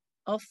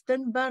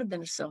 often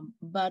burdensome,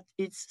 but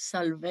it's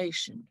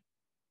salvation.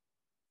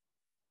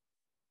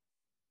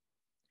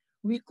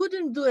 We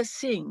couldn't do a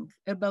thing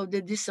about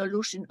the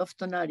dissolution of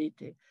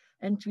tonality,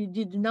 and we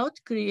did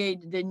not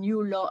create the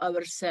new law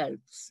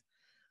ourselves.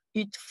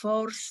 It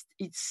forced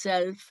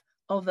itself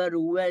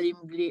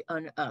overwhelmingly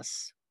on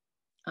us,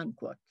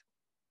 unquote.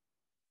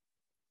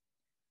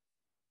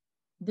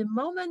 The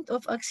moment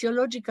of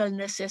axiological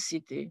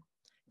necessity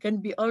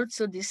can be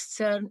also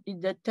discerned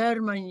in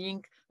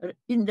determining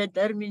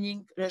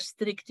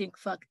restricting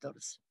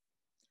factors.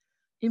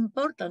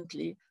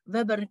 Importantly,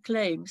 Weber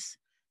claims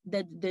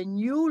that the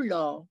new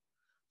law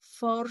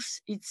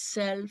forces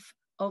itself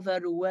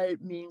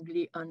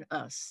overwhelmingly on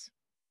us.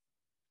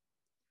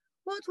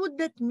 What would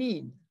that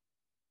mean?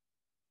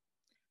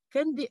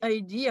 Can the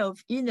idea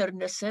of inner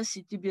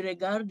necessity be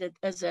regarded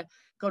as a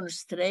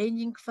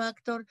constraining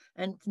factor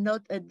and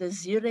not a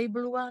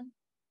desirable one?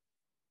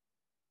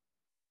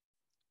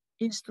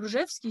 In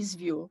Stróżewski's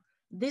view,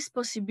 this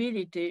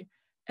possibility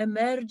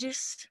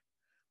emerges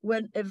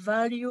when a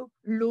value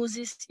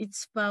loses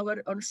its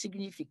power on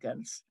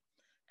significance,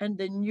 and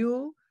the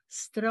new,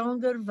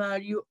 stronger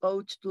value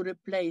ought to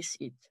replace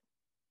it.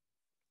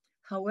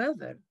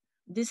 However,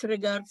 this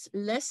regards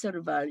lesser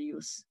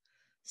values,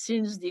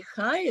 since the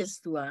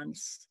highest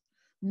ones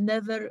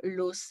never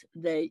lose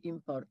their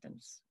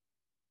importance.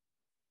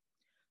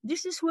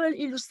 This is well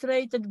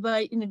illustrated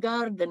by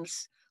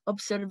Ingarden's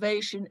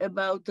observation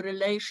about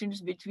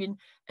relations between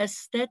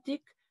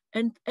aesthetic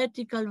and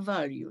ethical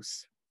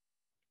values.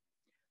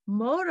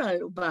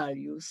 Moral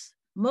ones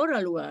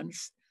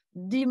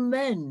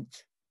demand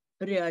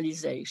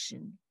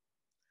realization,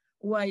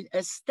 while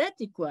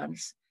aesthetic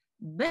ones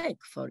beg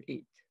for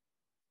it,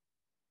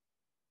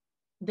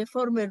 the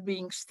former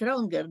being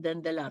stronger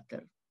than the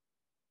latter.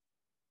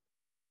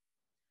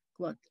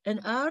 Quote, an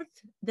art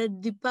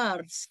that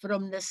departs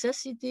from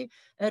necessity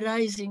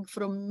arising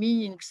from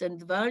meanings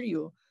and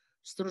values,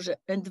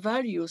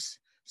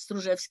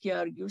 Stróżewski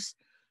argues,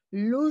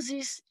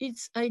 loses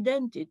its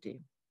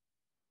identity.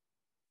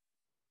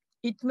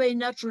 It may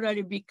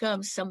naturally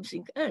become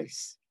something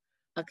else,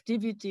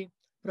 activity,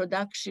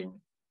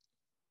 production,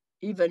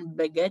 even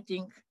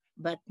begetting,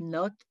 but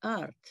not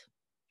art,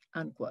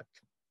 unquote.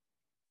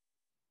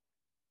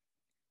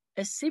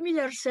 A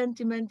similar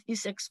sentiment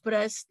is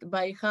expressed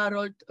by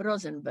Harold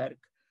Rosenberg,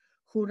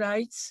 who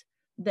writes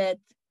that,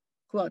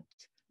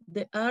 quote,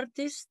 the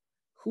artist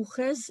who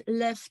has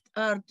left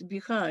art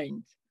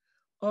behind,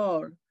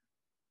 or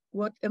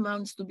what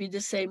amounts to be the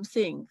same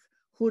thing,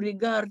 who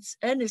regards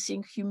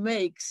anything he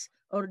makes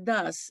or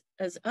does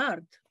as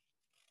art,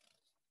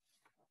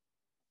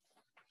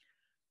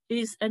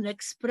 is an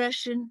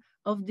expression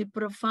of the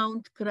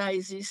profound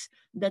crisis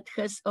that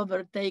has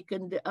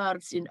overtaken the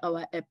arts in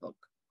our epoch.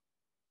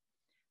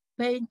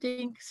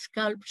 Painting,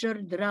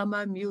 sculpture,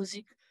 drama,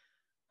 music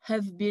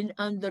have been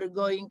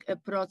undergoing a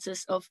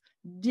process of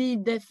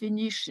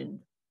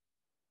de-definition.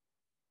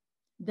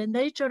 The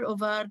nature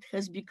of art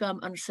has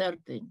become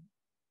uncertain.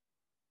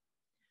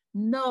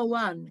 No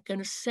one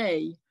can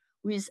say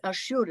with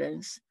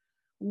assurance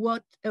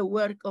what a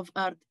work of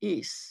art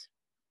is,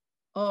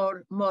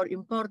 or more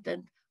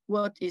important,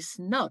 what is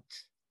not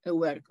a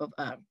work of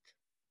art.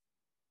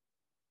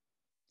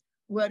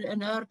 Where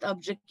an art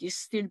object is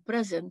still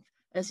present,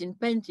 as in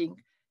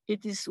painting,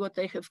 it is what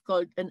I have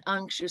called an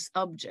anxious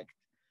object.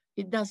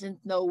 It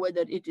doesn't know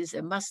whether it is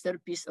a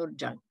masterpiece or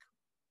junk.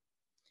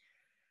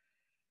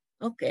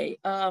 Okay,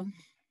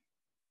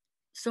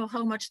 so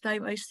how much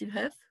time I still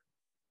have?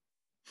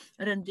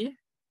 Randy?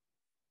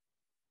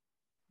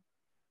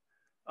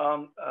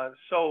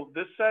 So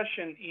this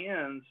session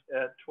ends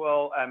at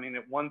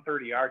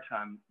 1:30 our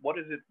time. What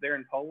is it there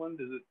in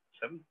Poland? Is it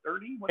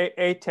 7:30?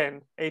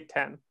 8:10.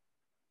 8:10.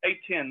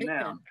 8:10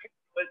 now.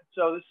 But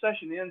so this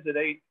session ends at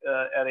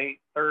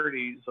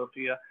 8:30,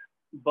 Zofia.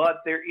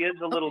 But there is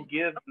a little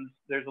give.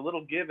 There's a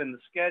little give in the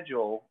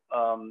schedule.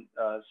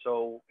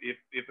 So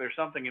if there's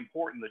something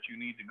important that you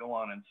need to go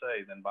on and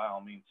say, then by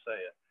all means say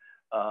it.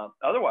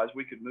 Otherwise,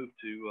 we could move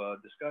to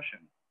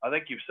discussion. I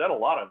think you've said a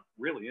lot of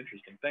really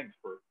interesting things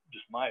for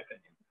just my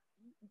opinion.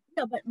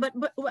 Yeah,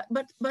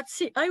 but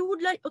see, I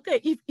would like,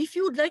 okay, if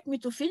you would like me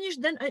to finish,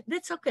 then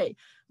that's okay.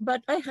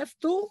 But I have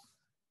two,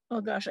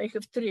 oh gosh, I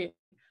have three,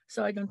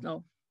 so I don't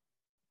know.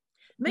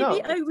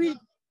 Maybe no.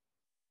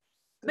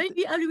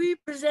 Maybe I will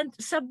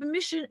present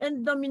submission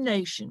and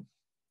domination.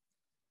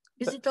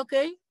 Is it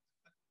okay?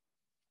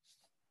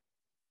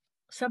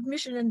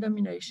 Submission and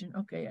domination.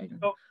 Okay, I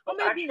don't know. Or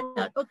maybe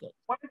not. Okay.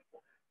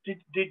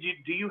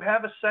 Do you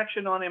have a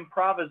section on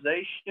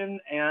improvisation,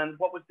 and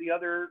what was the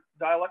other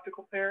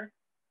dialectical pair?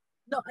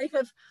 No, I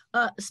have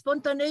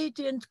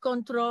spontaneity and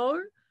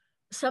control,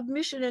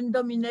 submission and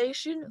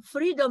domination,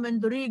 freedom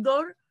and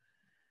rigor.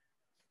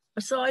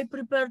 So I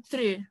prepared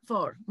 3,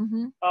 4.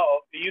 Mm-hmm.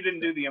 Oh, you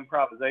didn't do the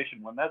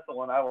improvisation one. That's the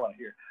one I want to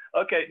hear.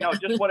 Okay, no,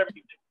 just whatever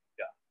you do.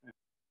 Yeah.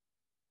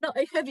 No,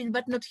 I have it,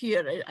 but not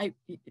here.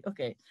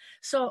 Okay.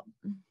 So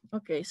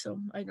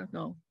I don't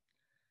know.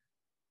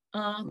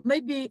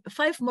 Maybe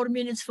 5 more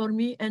minutes for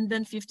me and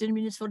then 15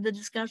 minutes for the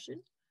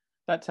discussion.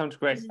 That sounds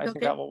great. I think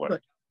that will work.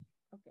 Good.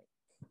 Okay.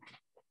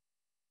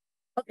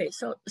 Okay,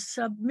 so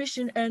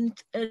submission and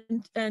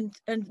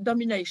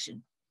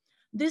domination.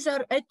 These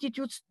are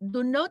attitudes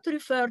do not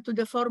refer to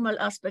the formal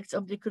aspects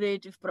of the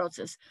creative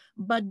process,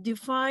 but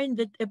define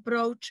that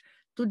approach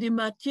to the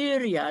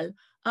material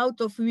out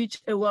of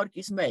which a work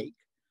is made,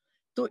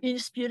 to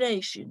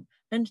inspiration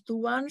and to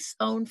one's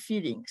own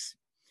feelings.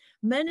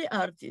 Many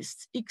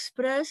artists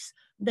express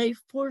their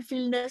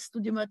faithfulness to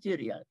the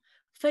material,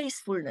 to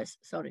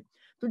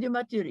the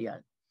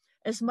material.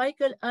 As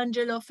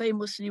Michelangelo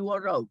famously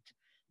wrote,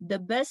 the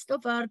best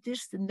of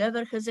artists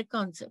never has a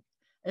concept.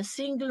 A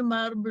single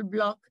marble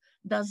block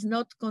does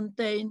not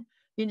contain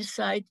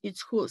inside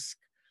its husk,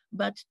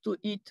 but to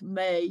it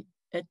may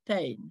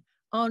attain,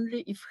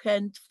 only if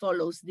hand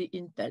follows the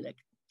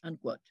intellect,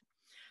 unquote.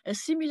 A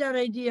similar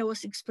idea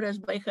was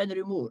expressed by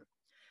Henry Moore.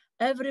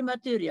 Every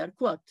material,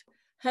 quote,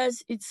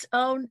 has its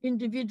own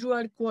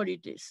individual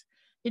qualities.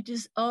 It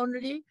is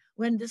only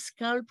when the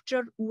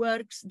sculptor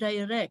works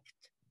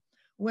direct,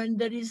 when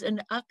there is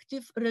an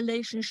active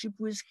relationship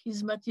with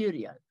his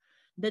material,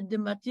 that the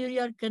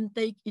material can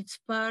take its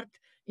part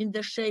in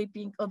the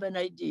shaping of an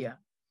idea.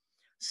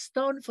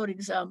 Stone, for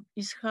example,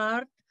 is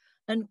hard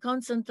and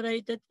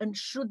concentrated and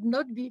should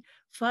not be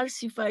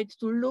falsified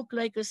to look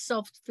like a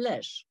soft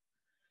flesh.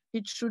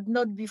 It should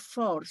not be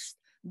forced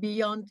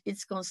beyond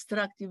its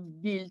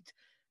constructive build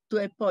to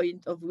a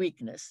point of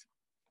weakness.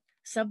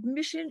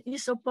 Submission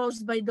is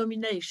opposed by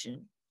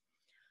domination,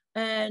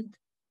 and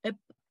an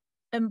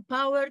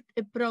empowered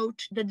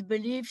approach that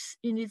believes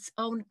in its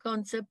own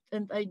concept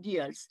and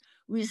ideals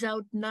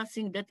without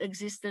nothing that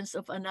existence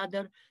of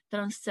another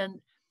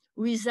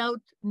without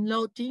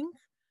noting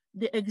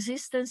the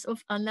existence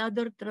of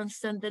another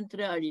transcendent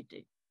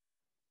reality.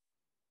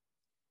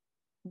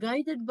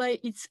 Guided by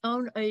its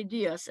own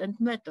ideas and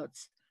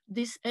methods,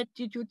 this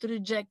attitude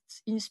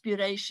rejects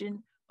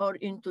inspiration or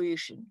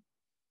intuition.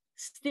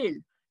 Still,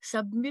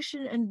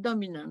 submission and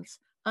dominance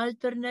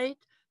alternate,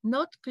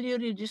 not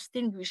clearly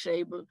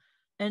distinguishable,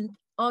 and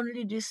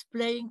only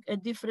displaying a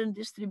different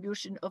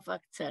distribution of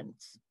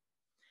accents.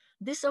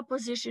 This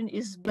opposition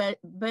is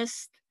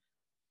best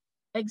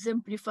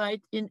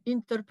exemplified in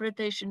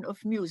interpretation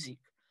of music,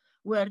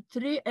 where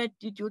three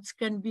attitudes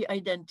can be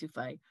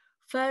identified.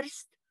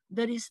 First,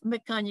 there is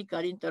mechanical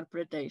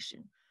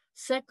interpretation.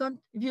 Second,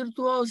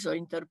 virtuoso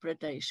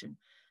interpretation.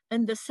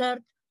 And the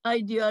third,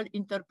 ideal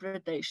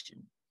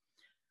interpretation.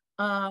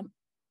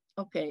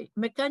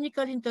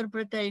 Mechanical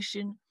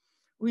interpretation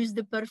with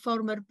the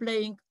performer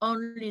playing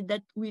only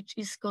that which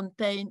is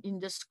contained in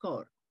the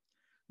score.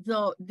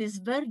 Though this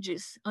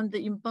verges on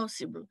the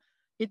impossible,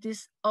 it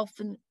is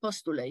often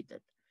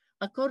postulated.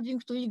 According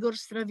to Igor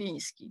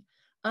Stravinsky,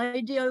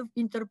 ideal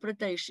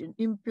interpretation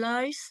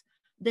implies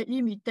the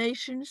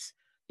limitations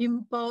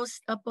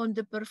imposed upon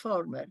the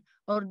performer,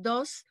 or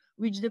those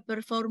which the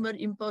performer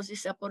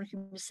imposes upon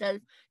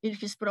himself in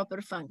his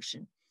proper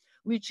function,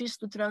 which is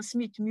to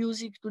transmit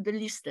music to the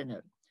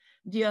listener.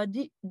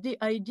 The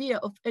idea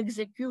of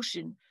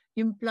execution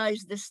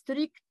implies the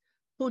strict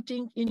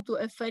putting into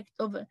effect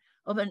of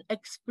an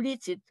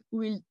explicit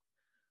will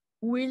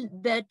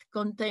that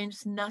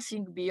contains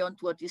nothing beyond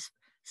what is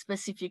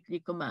specifically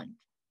commanded.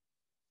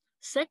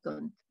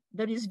 Second,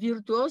 there is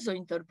virtuoso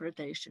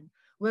interpretation,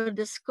 where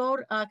the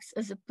score acts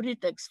as a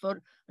pretext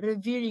for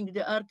revealing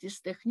the artist's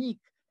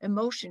technique,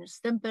 emotions,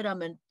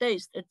 temperament,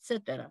 taste,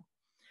 etc.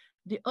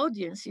 The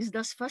audience is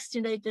thus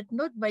fascinated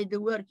not by the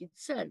work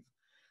itself,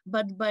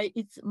 but by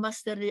its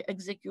masterly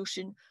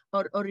execution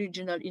or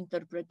original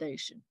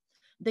interpretation.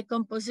 The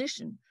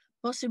composition,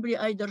 possibly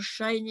either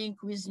shining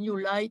with new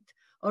light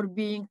or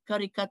being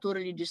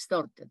caricaturally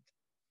distorted.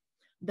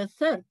 The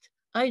third,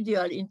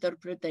 ideal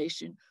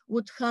interpretation,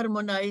 would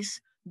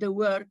harmonize the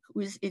work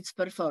with its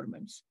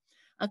performance.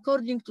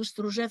 According to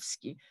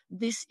Stróżewski,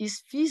 this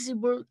is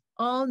feasible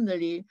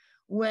only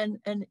when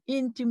an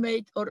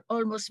intimate or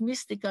almost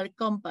mystical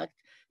compact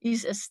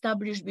is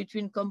established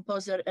between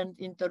composer and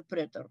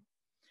interpreter.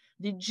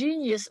 The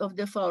genius of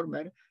the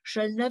former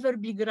shall never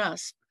be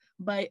grasped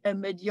by a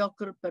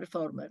mediocre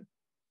performer.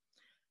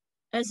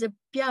 As a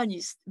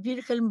pianist,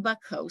 Wilhelm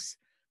Backhaus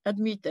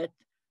admitted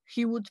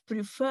he would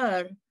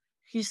prefer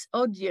his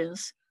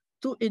audience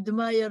to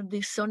admire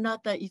the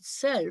sonata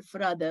itself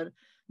rather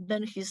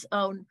than his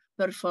own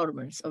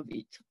performance of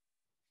it.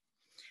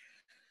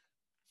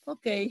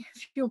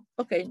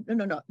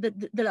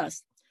 The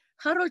last.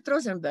 Harold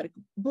Rosenberg's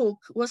book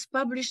was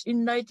published in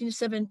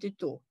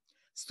 1972.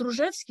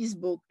 Stróżewski's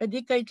book a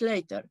decade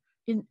later,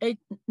 in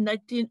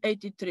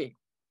 1983.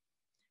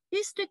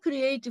 Is the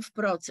creative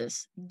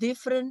process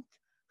different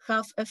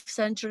half a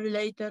century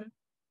later?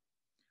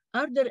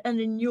 Are there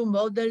any new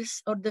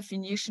models or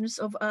definitions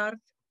of art?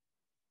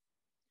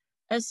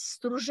 As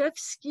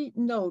Stróżewski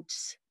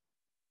notes,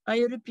 I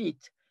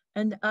repeat,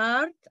 an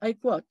art, I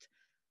quote,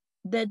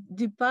 that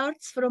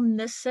departs from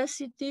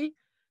necessity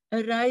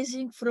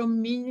arising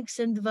from meanings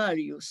and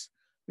values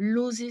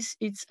loses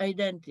its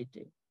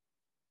identity.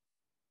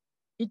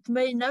 It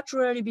may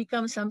naturally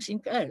become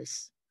something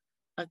else,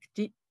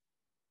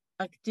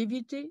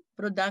 activity,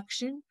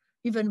 production,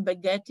 even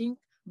begetting,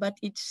 but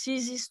it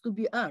ceases to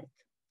be art,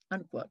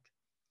 unquote.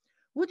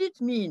 Would it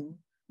mean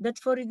that,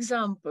 for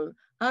example,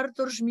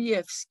 Artur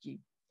Żmijewski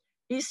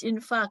is in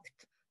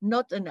fact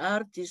not an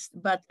artist,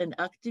 but an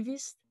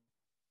activist?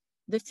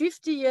 The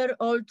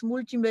 50-year-old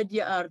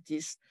multimedia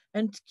artist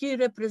and key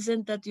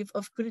representative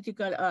of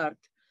critical art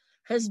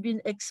has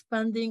been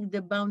expanding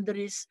the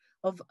boundaries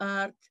of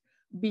art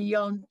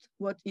beyond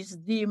what is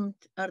deemed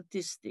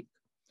artistic,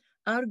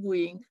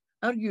 arguing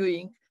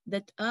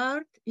that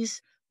art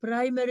is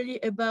primarily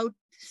about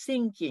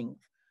thinking,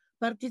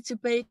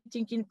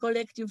 participating in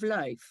collective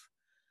life,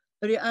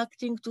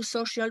 reacting to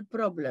social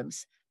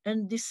problems,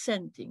 and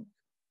dissenting.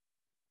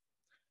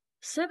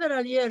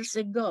 Several years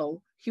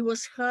ago, he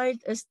was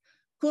hailed as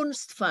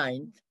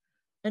Kunstfeind,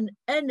 an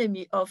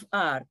enemy of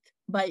art,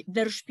 by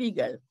Der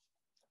Spiegel,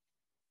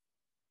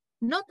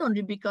 not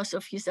only because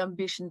of his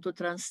ambition to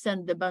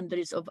transcend the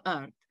boundaries of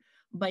art,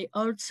 but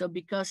also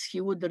because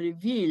he would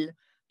reveal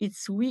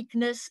its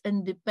weakness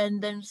and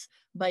dependence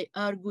by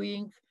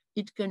arguing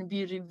it can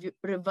be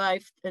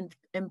revived and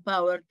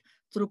empowered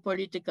through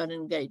political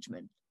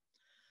engagement.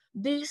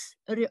 This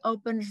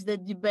reopens the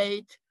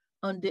debate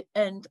on the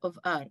end of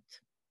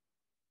art.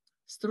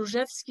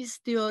 Stróżewski's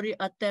theory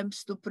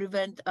attempts to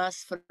prevent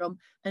us from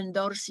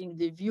endorsing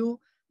the view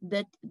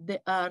that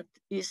the art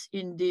is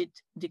indeed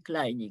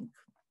declining.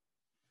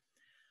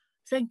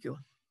 Thank you.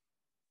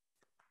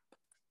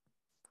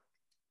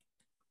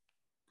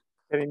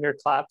 Getting your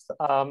claps.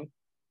 I'm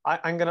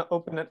going to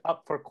open it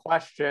up for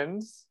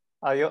questions.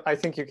 I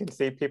think you can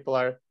see people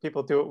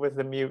do it with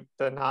the mute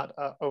to not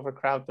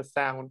overcrowd the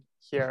sound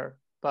here.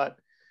 But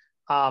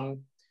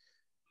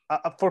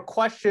For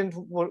questions,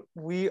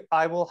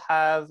 I will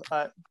have,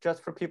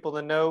 just for people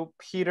to know,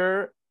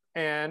 Peter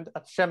and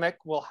Shemek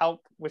will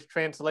help with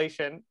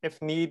translation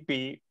if need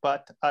be.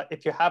 But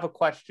if you have a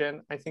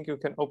question, I think you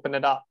can open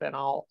it up and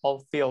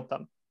I'll field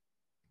them.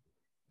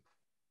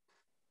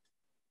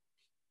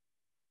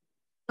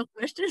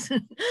 Questions?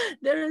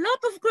 There are a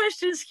lot of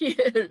questions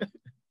here.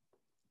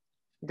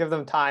 Give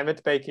them time,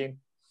 it's baking.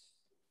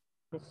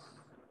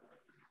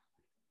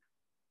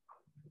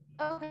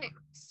 Okay,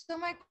 so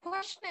my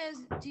question is,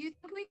 do you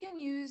think we can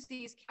use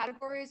these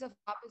categories of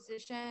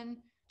opposition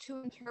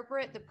to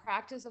interpret the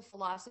practice of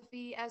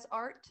philosophy as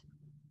art?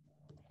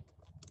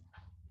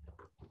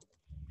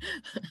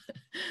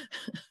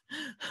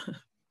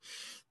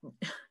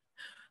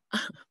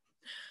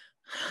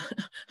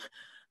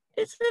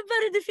 It's a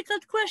very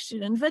difficult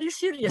question and very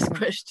serious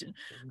question.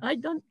 I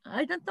don't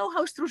know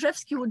how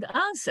Stróżewski would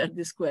answer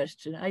this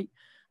question. I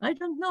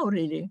don't know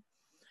really.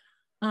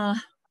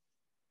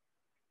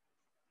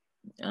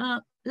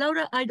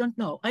 Laura, I don't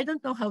know. I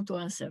don't know how to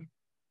answer.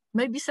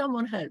 Maybe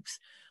someone helps.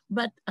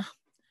 But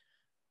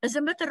as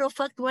a matter of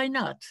fact, why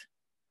not?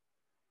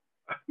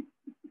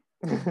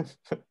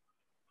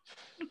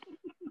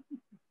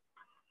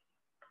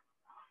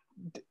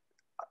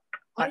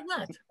 Why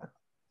not?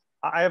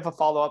 I have a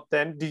follow-up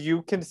then. Do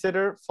you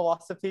consider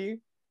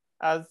philosophy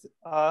as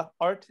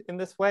art in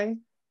this way?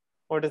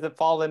 Or does it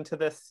fall into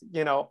this,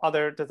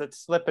 does it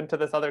slip into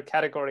this other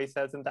category,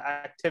 says into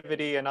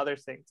activity and other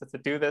things? Does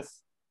it do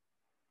this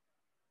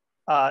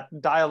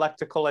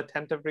dialectical,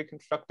 attentive,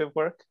 reconstructive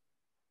work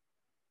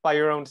by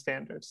your own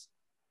standards?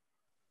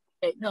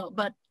 No,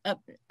 but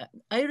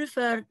I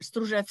refer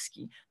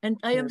Stróżewski, and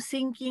I am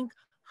thinking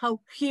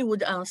how he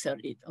would answer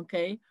it,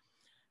 okay?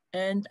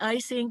 And I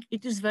think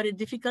it is a very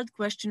difficult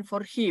question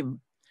for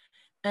him.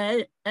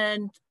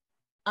 And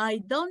I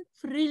don't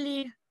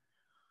really,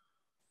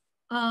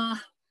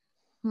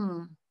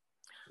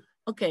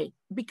 okay,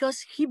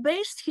 because he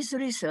based his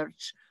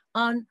research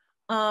on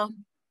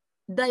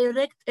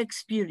direct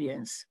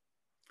experience.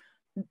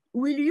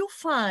 Will you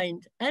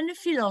find any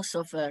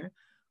philosopher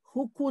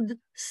who could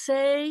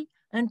say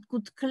and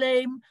could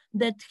claim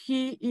that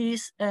he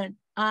is an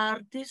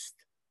artist,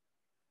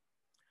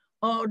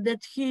 or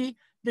that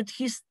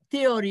his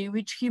theory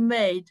which he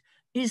made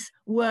is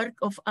work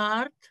of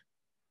art?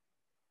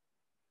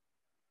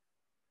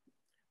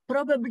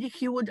 Probably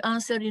he would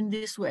answer in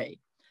this way.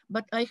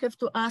 But I have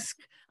to ask,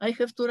 I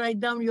have to write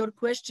down your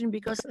question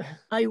because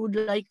I would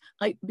like,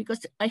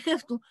 because I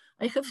have to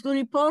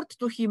report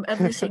to him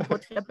everything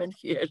what happened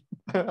here.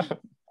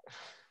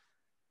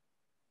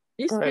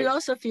 Is Great.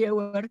 Philosophy a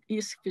work?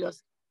 Is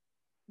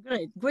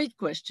philosophy? Great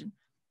question.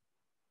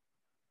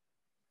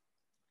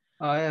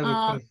 I have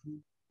a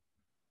question.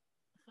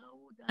 How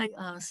would I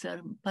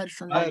answer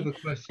personally? I have a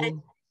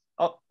question.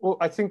 Well,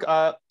 I think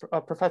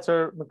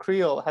Professor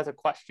McCreel has a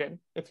question.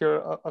 If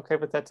you're okay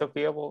with that,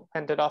 Zofia, we'll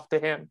hand it off to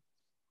him.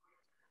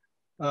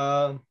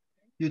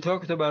 You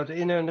talked about the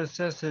inner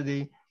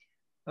necessity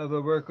of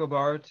a work of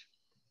art,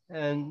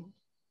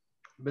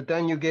 but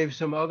then you gave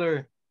some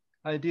other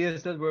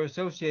ideas that were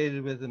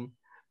associated with them,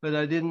 but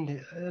I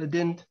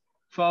didn't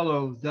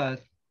follow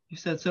that. You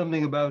said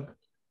something about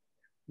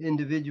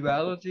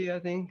individuality, I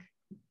think.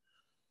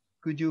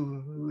 Could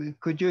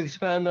you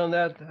expand on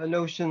that, a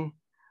notion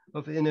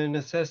of inner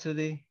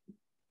necessity?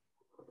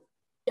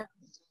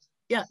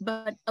 Yeah,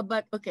 but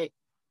okay,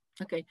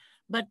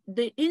 but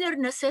the inner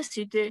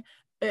necessity,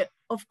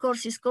 of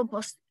course, is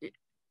composed.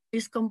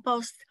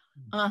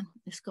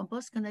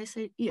 Can I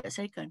say? Yes,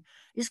 I can.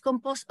 Is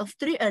composed of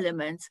three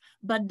elements,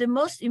 but the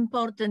most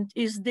important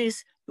is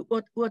this.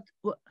 What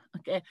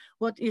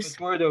is? What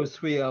were those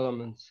three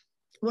elements?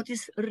 What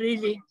is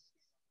really?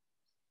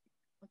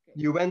 Okay.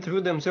 You went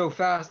through them so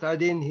fast, I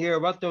didn't hear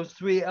what those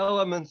three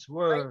elements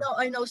were.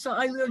 I know. So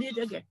I will read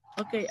again.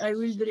 Okay, I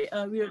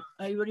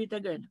will read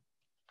again.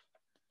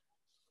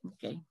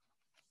 Okay.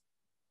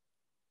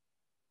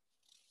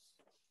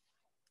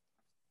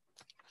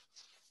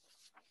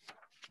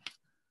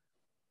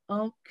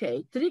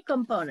 Okay, three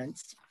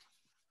components.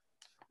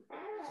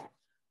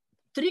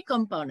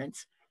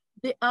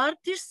 The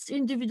artist's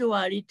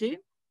individuality,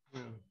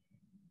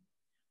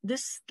 the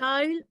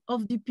style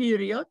of the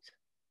period,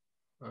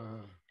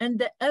 and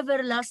the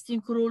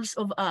everlasting rules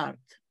of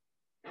art.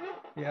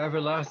 The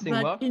everlasting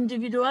what?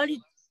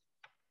 Individuality.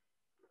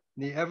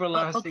 The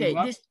everlasting okay,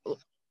 what? this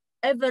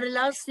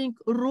everlasting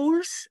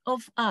rules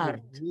of art.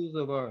 Rules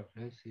of art,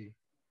 I see.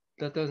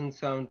 That doesn't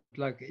sound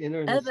like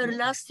inner necessity.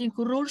 Everlasting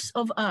rules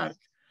of art.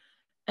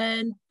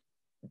 And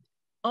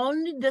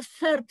only the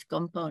third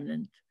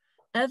component,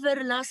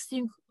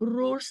 everlasting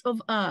rules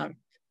of art,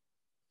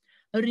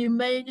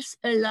 remains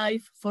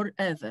alive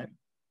forever.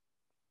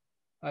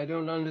 I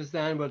don't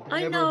understand what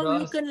I know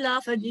you can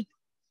laugh at it.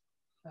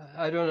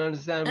 I don't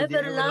understand what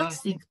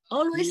everlasting,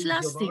 always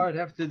lasting. Of art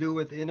have to do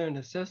with inner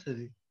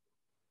necessity.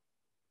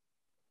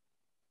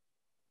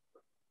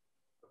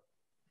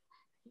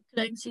 He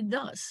claims it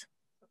does.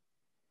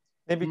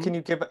 Maybe can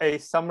you give a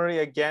summary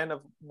again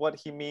of what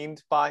he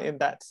means by in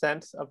that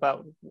sense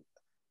about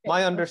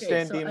my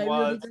understanding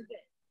was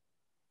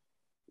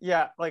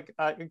Yeah, like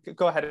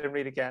go ahead and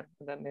read again,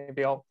 and then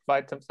maybe I'll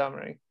provide some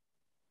summary.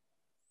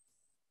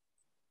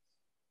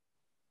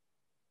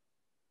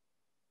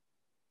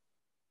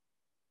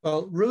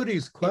 Well,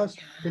 Rudy's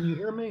question, can you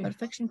hear me?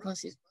 Perfection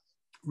consists.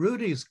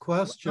 Rudy's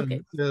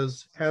question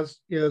is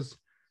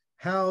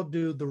how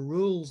do the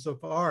rules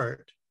of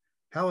art,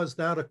 how is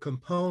that a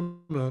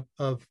component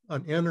of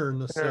an inner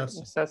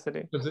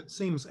necessity? Because it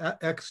seems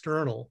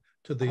external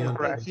to the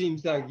inner. It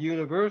seems like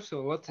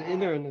universal. What's the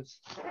innerness?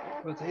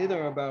 What's the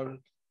inner about it?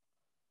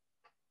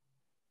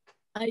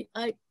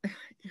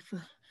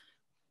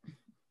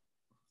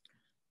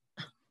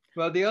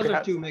 Well, the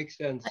other two make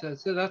sense.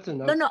 So that's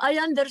enough. No, I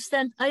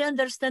understand. I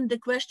understand the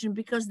question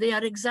because they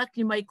are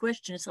exactly my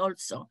questions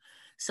also.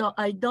 So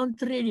I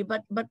don't really,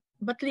 but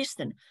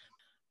listen.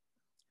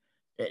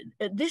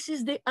 This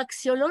is the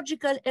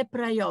axiological a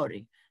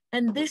priori,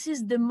 and this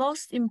is the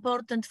most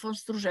important for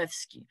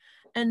Stróżewski.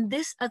 And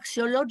this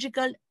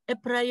axiological a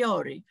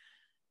priori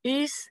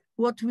is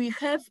what we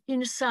have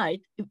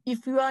inside.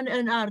 If you are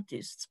an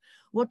artist,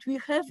 what we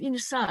have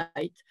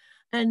inside,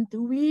 and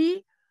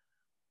we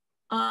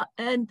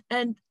and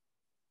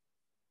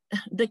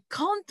the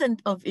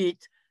content of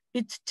it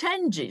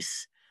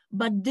changes,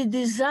 but the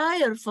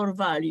desire for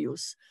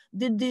values,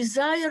 the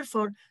desire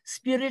for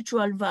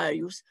spiritual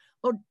values,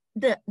 or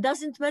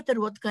doesn't matter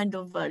what kind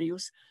of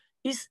values,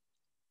 is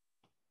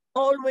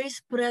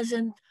always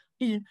present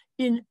in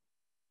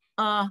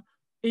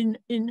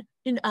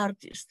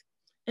artists.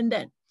 And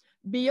then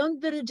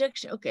beyond the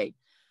rejection,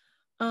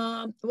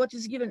 what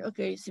is given?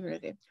 Similar.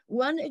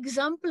 One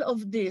example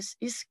of this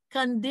is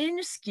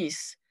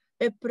Kandinsky's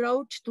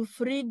approach to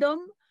freedom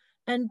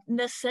and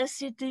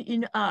necessity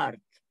in art.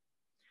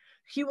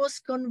 He was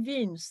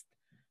convinced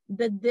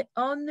that the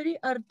only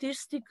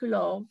artistic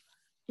law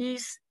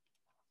is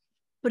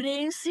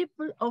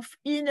principle of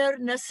inner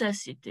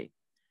necessity.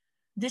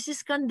 This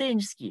is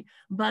Kandinsky,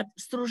 but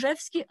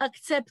Stróżewski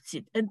accepts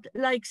it and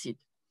likes it.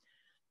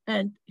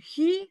 And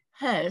he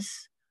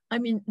has,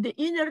 the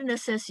inner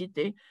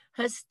necessity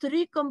has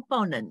three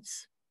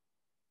components.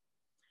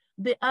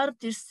 The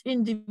artist's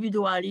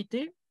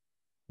individuality.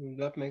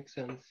 That makes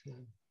sense. Yeah.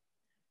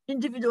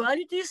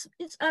 Individuality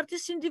it's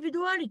artist's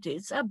individuality,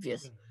 it's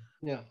obvious.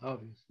 Yeah,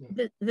 obvious.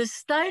 Yeah. The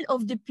style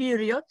of the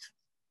period,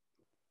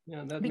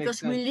 that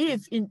because we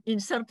live in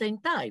certain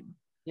time.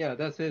 Yeah,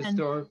 that's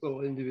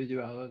historical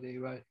individuality,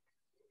 right?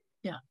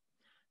 Yeah,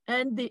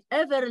 and the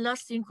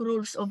everlasting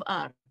rules of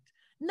art.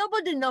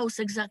 Nobody knows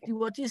exactly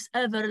what is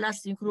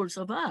everlasting rules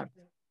of art.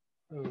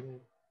 Okay.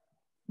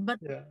 But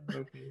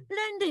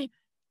Lindy,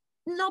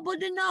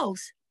 nobody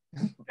knows.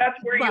 That's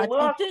where you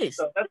lost it.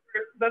 So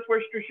that's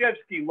where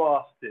Stróżewski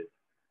lost it.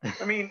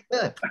 I mean,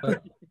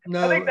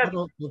 no, I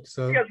don't think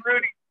so. Because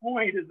Rudy's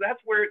point is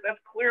that's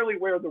clearly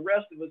where the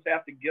rest of us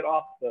have to get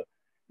off the.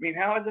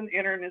 How is an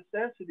inner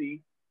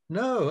necessity?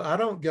 No, I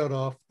don't get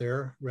off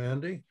there,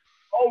 Randy.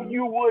 Oh,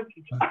 you would.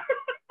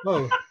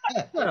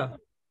 Yeah.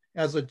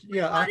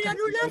 Why are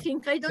you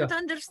laughing? I don't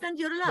understand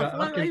your laugh.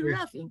 Why are you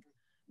laughing?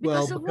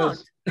 Because of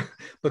what?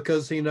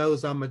 Because he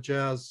knows I'm a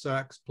jazz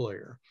sax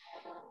player.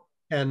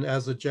 And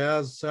as a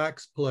jazz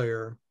sax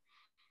player,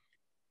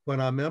 when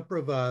I'm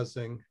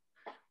improvising,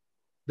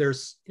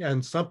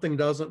 and something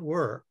doesn't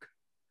work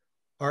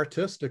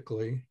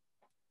artistically,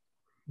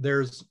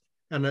 it's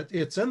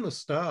in the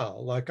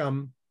style, like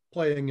I'm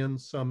playing in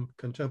some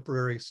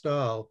contemporary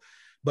style,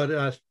 but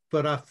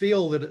I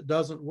feel that it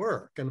doesn't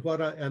work, and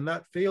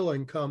that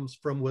feeling comes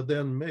from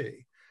within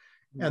me.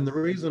 And the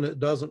reason it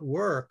doesn't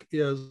work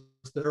is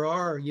there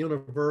are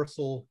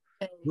universal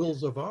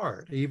rules of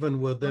art,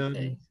 even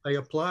within, they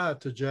apply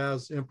to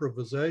jazz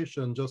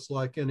improvisation just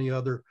like any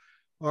other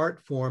art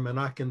form, and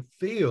I can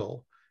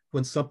feel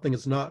when something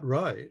is not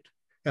right.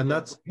 And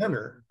that's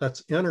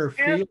inner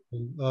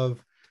feeling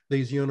of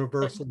these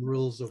universal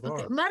rules of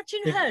art.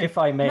 Martin, help. If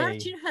I may.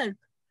 Martin, help.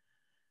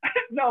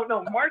 No,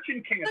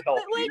 Martin can't help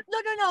wait,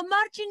 you. No.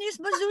 Martin is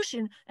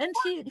musician, and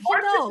he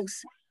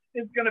knows.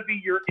 Is going to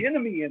be your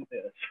enemy in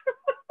this.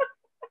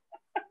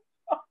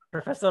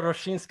 Professor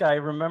Rosińska, I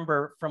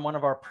remember from one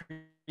of our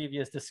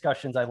previous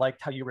discussions, I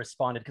liked how you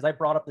responded, because I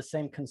brought up the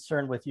same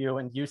concern with you,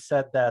 and you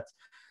said that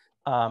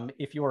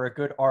if you're a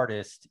good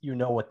artist, you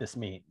know what this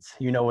means.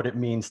 You know what it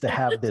means to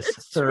have this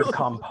third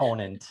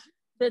component.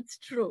 That's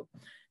true.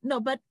 No,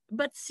 but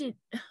see,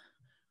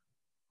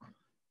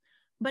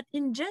 but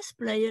in jazz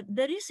player,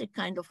 there is a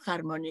kind of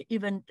harmony,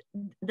 even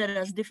there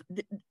are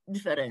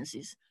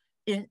differences,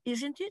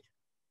 isn't it?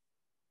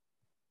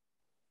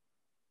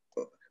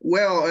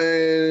 Well,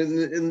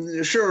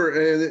 sure.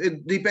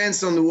 It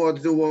depends on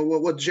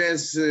what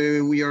jazz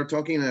we are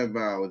talking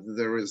about.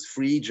 There is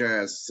free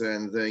jazz,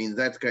 and in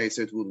that case,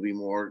 it would be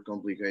more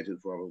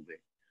complicated, probably.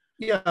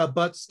 Yeah,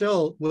 but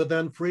still,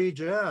 within free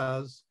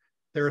jazz,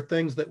 there are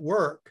things that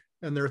work,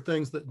 and there are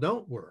things that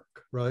don't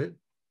work, right?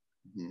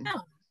 Mm-hmm.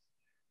 Yeah.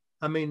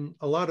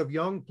 A lot of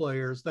young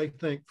players, they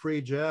think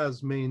free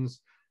jazz means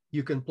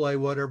you can play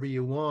whatever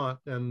you want,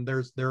 and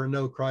there are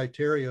no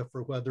criteria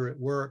for whether it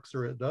works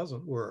or it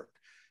doesn't work.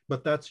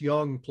 But that's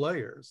young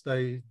players.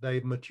 They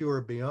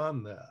mature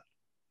beyond that.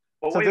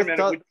 Well, So wait a this minute.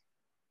 does-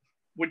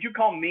 Would you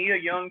call me a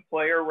young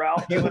player,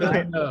 Ralph? You and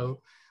I No,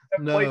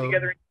 have played no.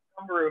 together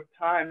a number of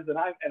times, and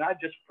I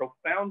just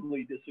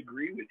profoundly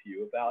disagree with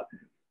you about.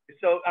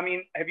 So, I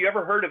mean, have you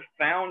ever heard of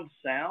found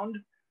sound?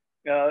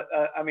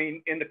 I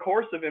mean, in the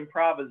course of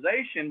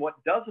improvisation,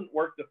 what doesn't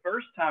work the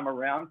first time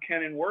around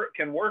can work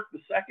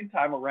the second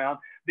time around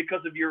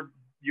because of your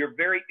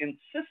very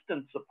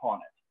insistence upon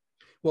it.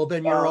 Well,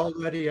 then you're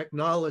already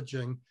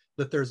acknowledging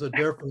that there's a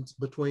difference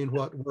between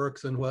what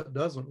works and what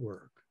doesn't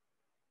work.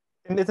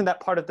 And isn't that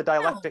part of the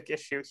dialectic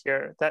issue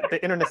here? That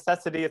the inner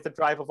necessity is the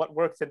drive of what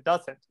works and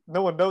doesn't.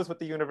 No one knows what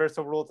the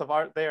universal rules of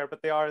art there,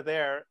 but they are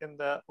there in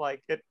the,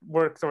 like, it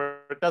works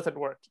or it doesn't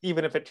work,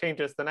 even if it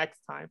changes the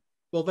next time.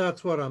 Well,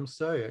 that's what I'm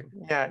saying.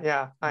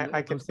 Yeah,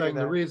 I can I'm see saying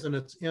that. the reason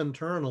it's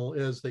internal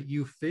is that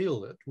you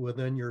feel it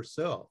within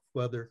yourself,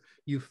 whether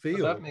you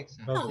feel that it. makes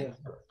sense. doesn't Yeah.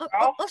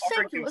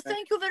 work.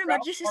 Thank you very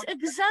much. This is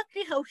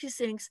exactly how he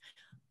thinks.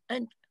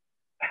 And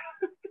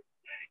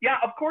Yeah,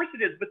 of course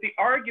it is, but the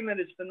argument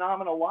is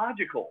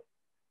phenomenological.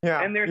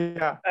 Yeah, And there's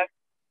yeah.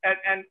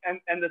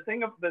 And the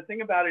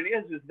thing about it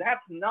is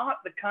that's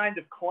not the kind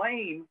of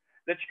claim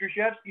that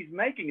Stróżewski's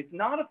making. It's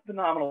not a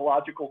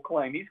phenomenological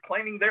claim. He's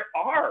claiming there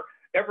are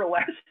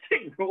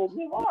everlasting rules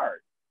of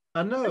art.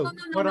 I know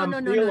what I'm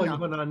feeling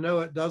when I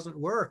know it doesn't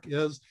work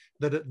is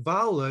that it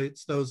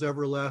violates those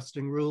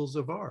everlasting rules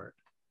of art.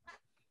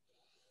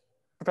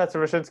 Professor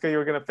Rosińska, you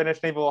were going to finish.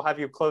 Maybe we'll have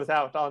you close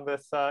out on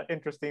this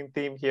interesting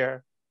theme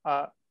here.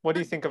 What do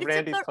you think of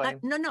Randy's claim?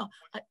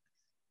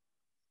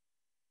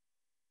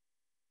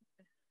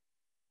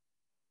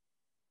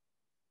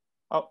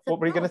 What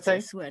were you going to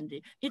say?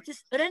 Wendy, it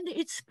is, Randy,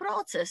 it's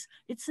process.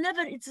 It's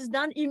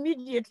done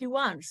immediately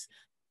once.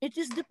 It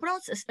is the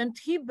process, and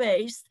he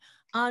based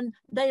on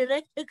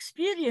direct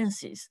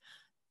experiences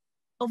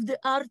of the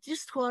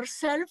artists who are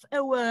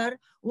self-aware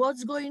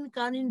what's going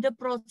on in the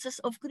process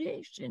of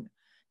creation.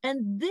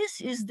 And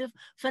this is the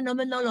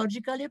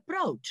phenomenological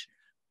approach.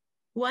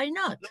 Why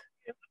not?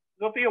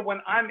 Zofia,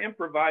 when I'm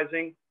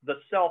improvising, the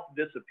self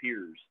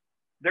disappears.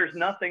 There's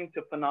nothing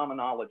to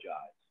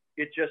phenomenologize.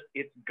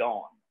 It's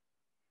gone.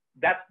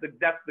 That's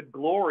the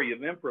glory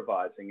of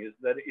improvising is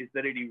that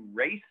it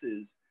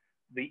erases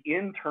the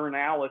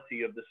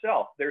internality of the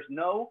self. There's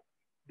no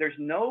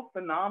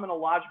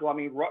phenomenological. I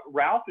mean,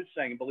 Ralph is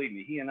saying, believe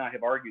me, he and I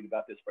have argued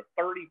about this for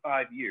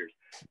 35 years,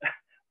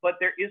 but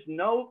there is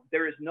no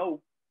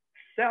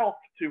self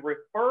to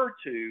refer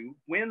to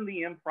when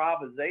the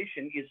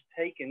improvisation is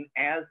taken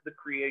as the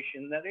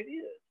creation that it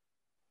is.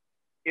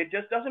 It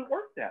just doesn't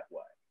work that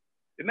way.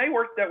 It may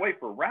work that way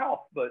for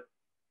Ralph, but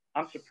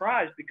I'm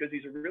surprised because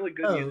he's a really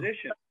good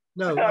musician.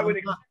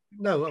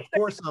 No, of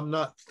course I'm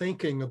not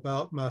thinking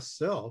about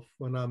myself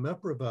when I'm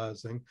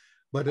improvising,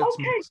 but it's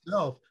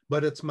myself.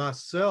 But it's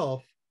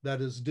myself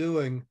that is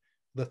doing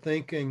the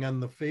thinking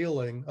and the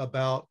feeling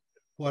about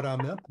what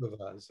I'm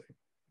improvising.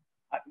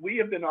 We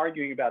have been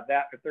arguing about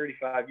that for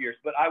 35 years,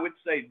 but I would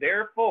say,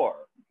 therefore,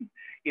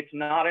 it's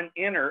not an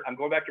inner, I'm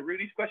going back to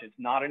Rudy's question, it's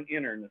not an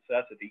inner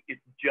necessity.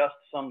 It's just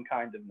some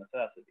kind of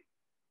necessity.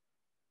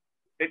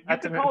 You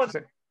could call it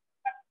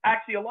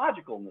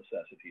axiological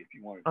necessity if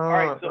you wanted to. All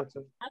right, so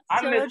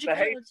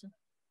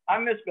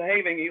I'm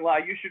misbehaving, Eli.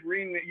 You should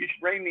rein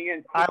me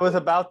in. I was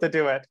about to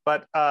do it,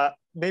 but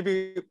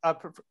maybe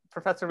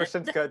Professor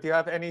Rosińska, do you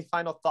have any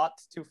final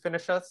thoughts to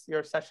finish us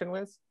your session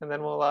with, and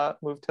then we'll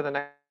move to the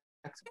next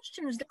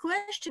question. The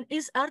question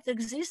is, art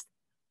exist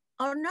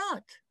or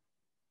not?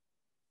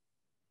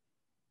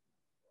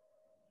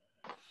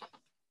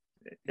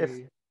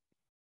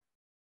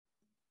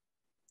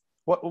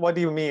 What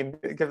do you mean?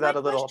 Give that a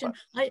little.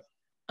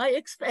 I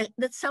expect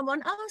that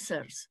someone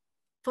answers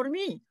for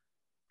me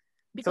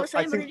because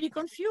I'm really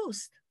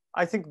confused.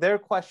 I think their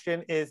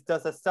question is,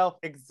 does a self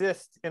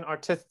exist in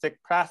artistic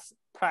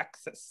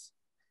praxis?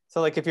 So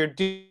like if you're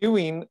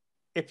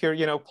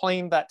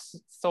playing that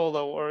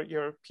solo or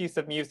your piece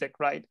of music,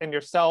 right? And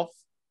yourself,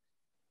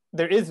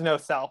 there is no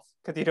self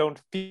because you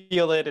don't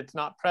feel it, it's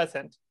not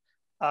present.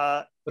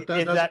 Is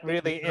that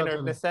really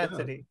inner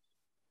necessity?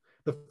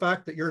 The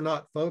fact that you're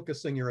not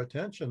focusing your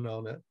attention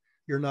on it,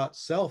 you're not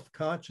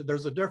self-conscious.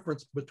 There's a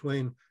difference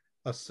between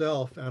a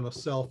self and a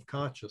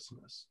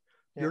self-consciousness.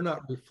 Yeah. You're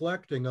not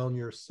reflecting on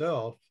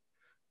yourself,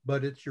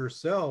 but it's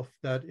yourself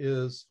that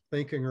is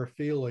thinking or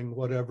feeling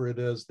whatever it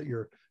is that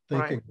you're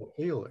thinking or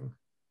feeling.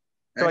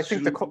 So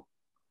actually,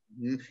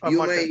 I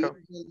think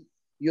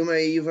you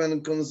may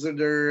even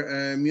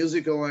consider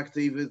musical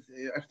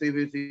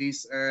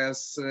activities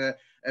as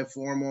a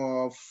form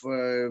of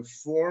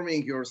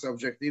forming your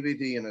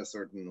subjectivity in a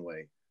certain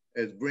way.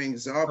 It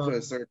brings up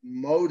a certain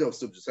mode of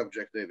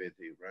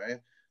subjectivity, right?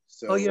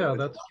 So, yeah,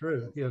 that's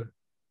true. Yeah.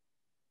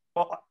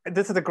 Well,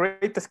 this is a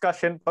great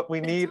discussion, but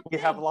we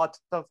have lots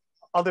of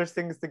other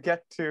things to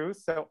get to.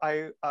 So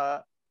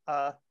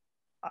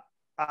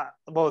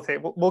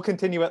we'll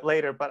continue it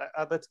later, but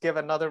let's give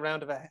another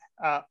round of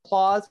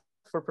applause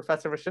for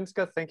Professor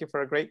Rosińska. Thank you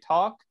for a great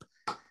talk.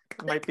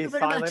 It might be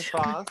silent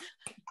applause.